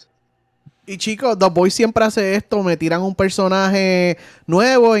lo que es. Y chicos, The Boys siempre hace esto, me tiran un personaje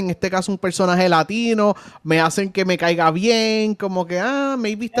nuevo, en este caso un personaje latino, me hacen que me caiga bien, como que,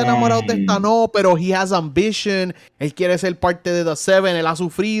 maybe está enamorado de esta, no, pero he has ambition, él quiere ser parte de The Seven, él ha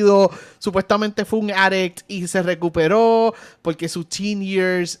sufrido, supuestamente fue un addict y se recuperó, porque sus teen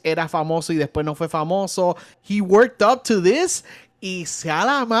years era famoso y después no fue famoso, he worked up to this, y sea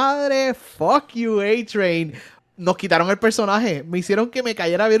la madre, fuck you A-Train. Nos quitaron el personaje. Me hicieron que me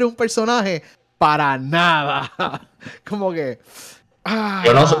cayera bien un personaje para nada. Como que...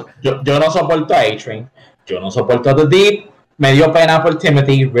 Yo no soporto a A-Train. Yo no soporto a The Deep. Me dio pena por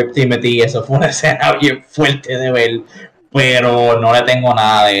Timothy. Rip Timothy. Eso fue una escena bien fuerte de ver. pero no le tengo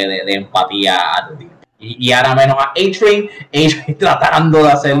nada de empatía a The Deep. Y ahora menos a A-Train tratando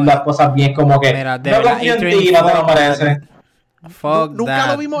de hacer las cosas bien, como que Mira, de no verdad, confío en A-Train, ti, no te lo mereces. Fuck Nunca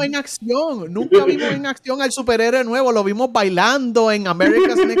that. lo vimos en acción. Nunca vimos en acción al superhéroe nuevo. Lo vimos bailando en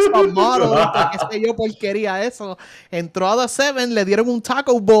America's Next Top Model. Qué sé yo, porquería eso. Entró a The Seven, le dieron un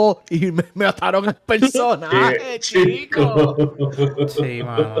taco ball y me mataron al personaje, chico. Sí,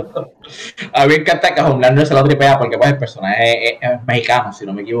 mano. A mí me encanta que Homelander se lo tripea porque pues, el personaje es mexicano, si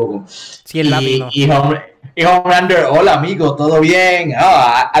no me equivoco. Sí, es latino. Y Homelander, hola amigo, ¿todo bien?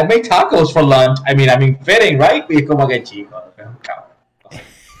 Oh, I make tacos for lunch. I mean fitting, right? Y es como que chico, es un cabrón.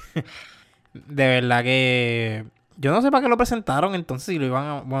 De verdad que... Yo no sé para qué lo presentaron, entonces si lo iban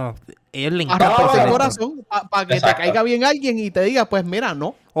a... Bueno, ellos le A encanta romperte hacer el esto. corazón, para que Exacto. te caiga bien alguien y te diga, pues mira,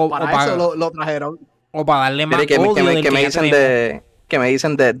 no. O Para pa- eso lo trajeron. O para darle más Mire, odio del que me ya dicen tenemos. que me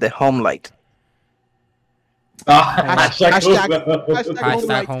dicen de Homelight. Hashtag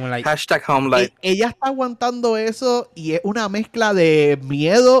Hashtag Homelight. Hashtag Homelight. Ella está aguantando eso y es una mezcla de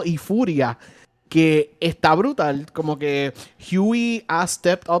miedo y furia que está brutal. Como que Huey ha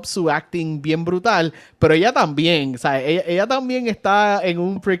stepped up su acting bien brutal, pero ella también, o sea, ella también está en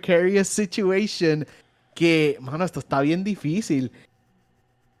un precarious situation que, mano, esto está bien difícil.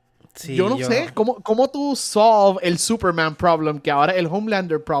 Sí, yo no sé cómo tú solve el Superman problem, que ahora es el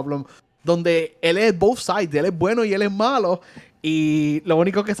Homelander problem, donde él es both sides, él es bueno y él es malo. Y lo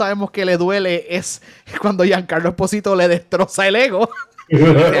único que sabemos que le duele es cuando Giancarlo Esposito le destroza el ego.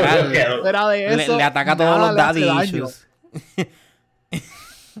 Fuera de eso, le ataca todos nada los le hace daddy daño. issues.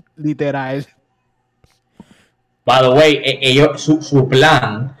 Literal. By the way, su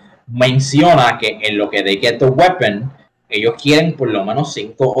plan menciona que en lo que they get the weapon, ellos quieren por lo menos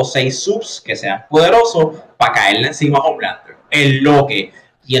 5 o 6 subs que sean poderosos para caerle encima a Homelander. El lo que.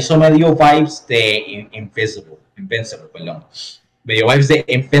 Y eso me dio vibes de Invincible, perdón. Me dio vibes de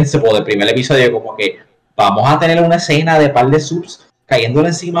Invincible del primer episodio, como que vamos a tener una escena de par de subs cayéndole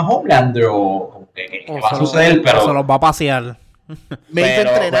encima a Homelander o como que va a suceder, pero se los va a pasear. Me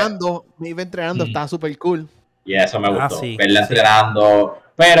iba Pero, entrenando, estaba súper cool. y eso me gustó, sí, verla sí. entrenando.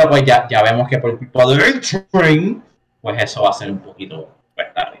 Pero pues ya vemos que por culpa de A-Train, pues eso va a ser un poquito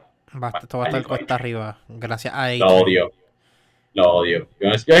cuesta arriba. Esto va a estar cuesta arriba. Gracias a Lo A-Train. odio. Lo odio. Yo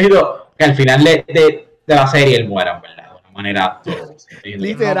necesito que al final de la serie él muera, en verdad. De una manera dolorosa.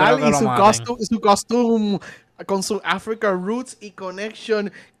 Literal, No creo que y lo su maten. costume con su African Roots y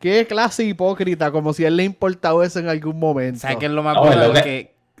Connection, qué clase hipócrita, como si a él le importaba eso en algún momento. ¿Sabes qué es lo más No, brutal?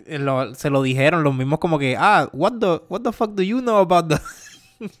 es lo Que se lo dijeron los mismos como que, what the fuck do you know about the...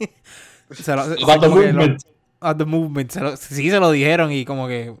 About the movement. About the movement. Sí, se lo dijeron y como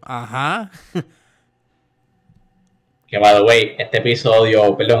que, ajá. Que, by the way,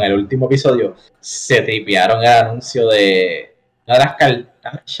 el último episodio, se tripearon el anuncio de... ¿No era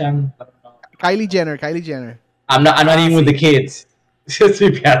Kardashian? Kylie Jenner. I'm not even sí. with the kids. Se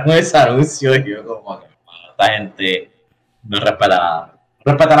tripearon ese anuncio y yo como que, esta gente no respeta nada.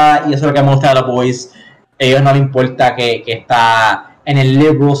 No respeta nada y eso es lo que me gusta de los boys. A ellos no les importa que está en el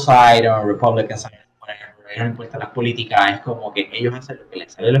liberal side o en el republican side. A ellos no les importa las políticas. Es como que ellos hacen lo que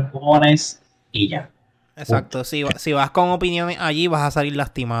les sale de los cojones y ya. Exacto. Si vas con opiniones allí, vas a salir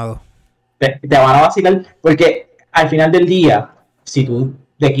lastimado. Te van a vacilar porque al final del día, si tú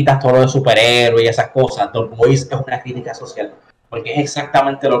le quitas todo lo de superhéroes y esas cosas, The Boys es una crítica social. Porque es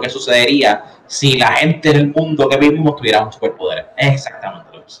exactamente lo que sucedería si la gente del mundo que vivimos tuviera un superpoder. Es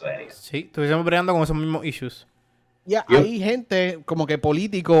exactamente lo que sucedería. Sí, estuviésemos peleando con esos mismos issues. Ya, hay gente como que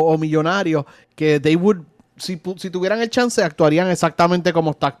político o millonario que they would, si tuvieran el chance, actuarían exactamente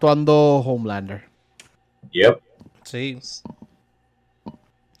como está actuando Homelander. Yep. Sí.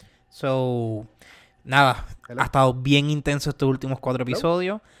 So, nada, ha estado bien intenso estos últimos 4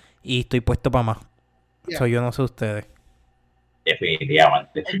 episodios y estoy puesto para más. Yeah. So, yo no sé ustedes.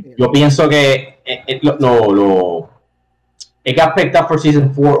 Definitivamente. Yo pienso que lo hay que aspectar por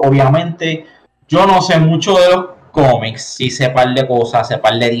Season 4, obviamente. Yo no sé mucho de los cómics, sí sé par de cosas, sé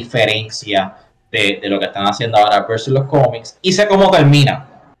par de diferencias de lo que están haciendo ahora versus los cómics, y sé cómo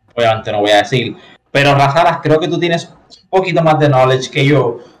termina. Obviamente no voy a decir. Pero Razaras, creo que tú tienes un poquito más de knowledge que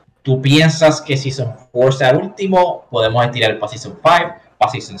yo. ¿Tú piensas que Season 4 sea el último? ¿Podemos estirar para Season 5?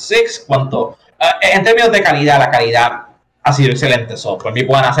 ¿Para Season 6? ¿Cuánto? En términos de calidad, la calidad ha sido excelente. So, por mí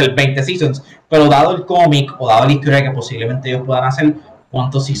pueden hacer 20 seasons, pero dado el cómic o dado la historia que posiblemente ellos puedan hacer,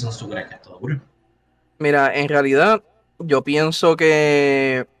 ¿cuántos seasons tú crees que esto dure? Mira, en realidad, yo pienso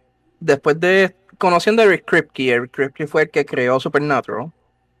que después de conociendo a Eric Kripke fue el que creó Supernatural.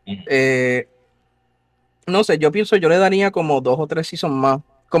 No sé, yo pienso, yo le daría como 2 o 3 seasons más,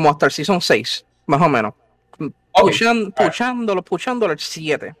 como hasta el season 6, más o menos. Puchándolo el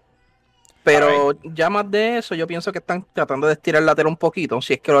 7. Pero ya más de eso, yo pienso que están tratando de estirar la tela un poquito,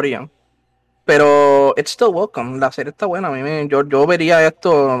 si es que lo harían. Pero it's still welcome. La serie está buena. Yo vería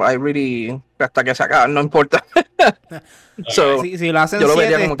esto hasta que se acabe, no importa. Si lo hacen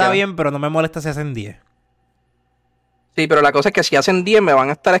 7 está bien, pero no me molesta si hacen 10. Sí, pero la cosa es que si hacen 10 me van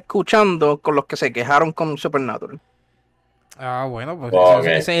a estar escuchando con los que se quejaron con Supernatural. Bueno, pues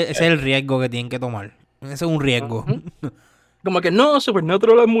ese es el riesgo que tienen que tomar. Ese es un riesgo. Como que no,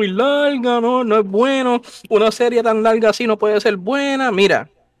 Supernatural es muy larga, no es bueno. Una serie tan larga así no puede ser buena. Mira,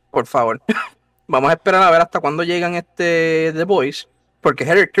 por favor. Vamos a esperar a ver hasta cuándo llegan The Boys. Porque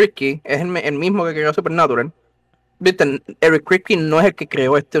Eric Kripke es el mismo que creó Supernatural. ¿Viste? Eric Kripke no es el que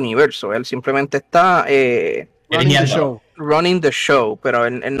creó este universo. Él simplemente está running the show. Pero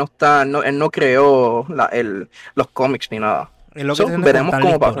él no creó los cómics ni nada. Es lo que veremos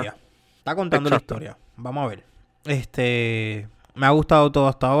cómo pasa. Está contando la historia. Vamos a ver. Me ha gustado todo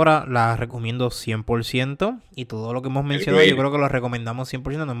hasta ahora. La recomiendo 100%. Y todo lo que hemos mencionado, yo creo que lo recomendamos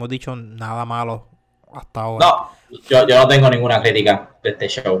 100%. No hemos dicho nada malo hasta ahora. No, yo no tengo ninguna crítica de este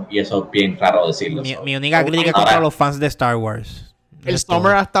show. Y eso es bien claro decirlo. Mi única crítica es contra los fans de Star Wars. El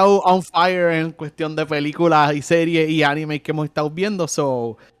summer ha estado on fire en cuestión de películas y series y anime que hemos estado viendo.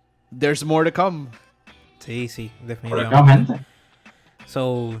 So, there's more to come. Sí, definitivamente.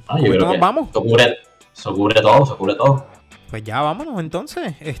 Vamos. Se cubre todo. Pues ya vámonos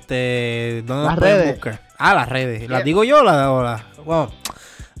entonces. ¿Dónde nos pueden buscar? Las redes. ¿Las digo yo o las? Bueno,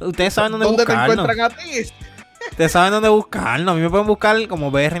 ustedes saben dónde buscarnos. ¿Dónde te encuentran a ti? Ustedes saben dónde buscarnos. A mí me pueden buscar como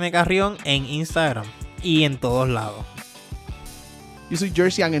BRN Carrión en Instagram y en todos lados. Yo soy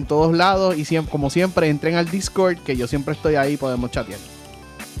Jerseyan en todos lados y como siempre entren al Discord que yo siempre estoy ahí, podemos chatear.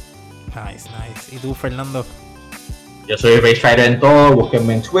 Nice. ¿Y tú, Fernando? Yo soy Rage Rider en todo,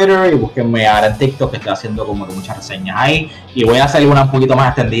 búsquenme en Twitter y búsquenme ahora en TikTok, que estoy haciendo como que muchas reseñas ahí. Y voy a hacer una un poquito más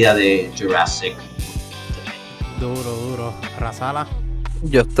extendida de Jurassic. Duro. Razala.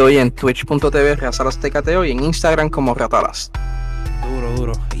 Yo estoy en twitch.tv RazalaSTKTO y en Instagram como Ratalas.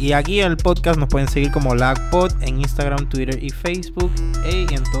 Duro. Y aquí en el podcast nos pueden seguir como LagPod en Instagram, Twitter y Facebook.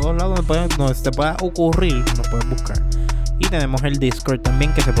 Y en todos lados donde se pueda ocurrir, nos pueden buscar. Y tenemos el Discord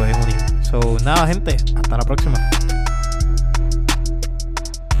también que se pueden unir. Nada, gente, hasta la próxima.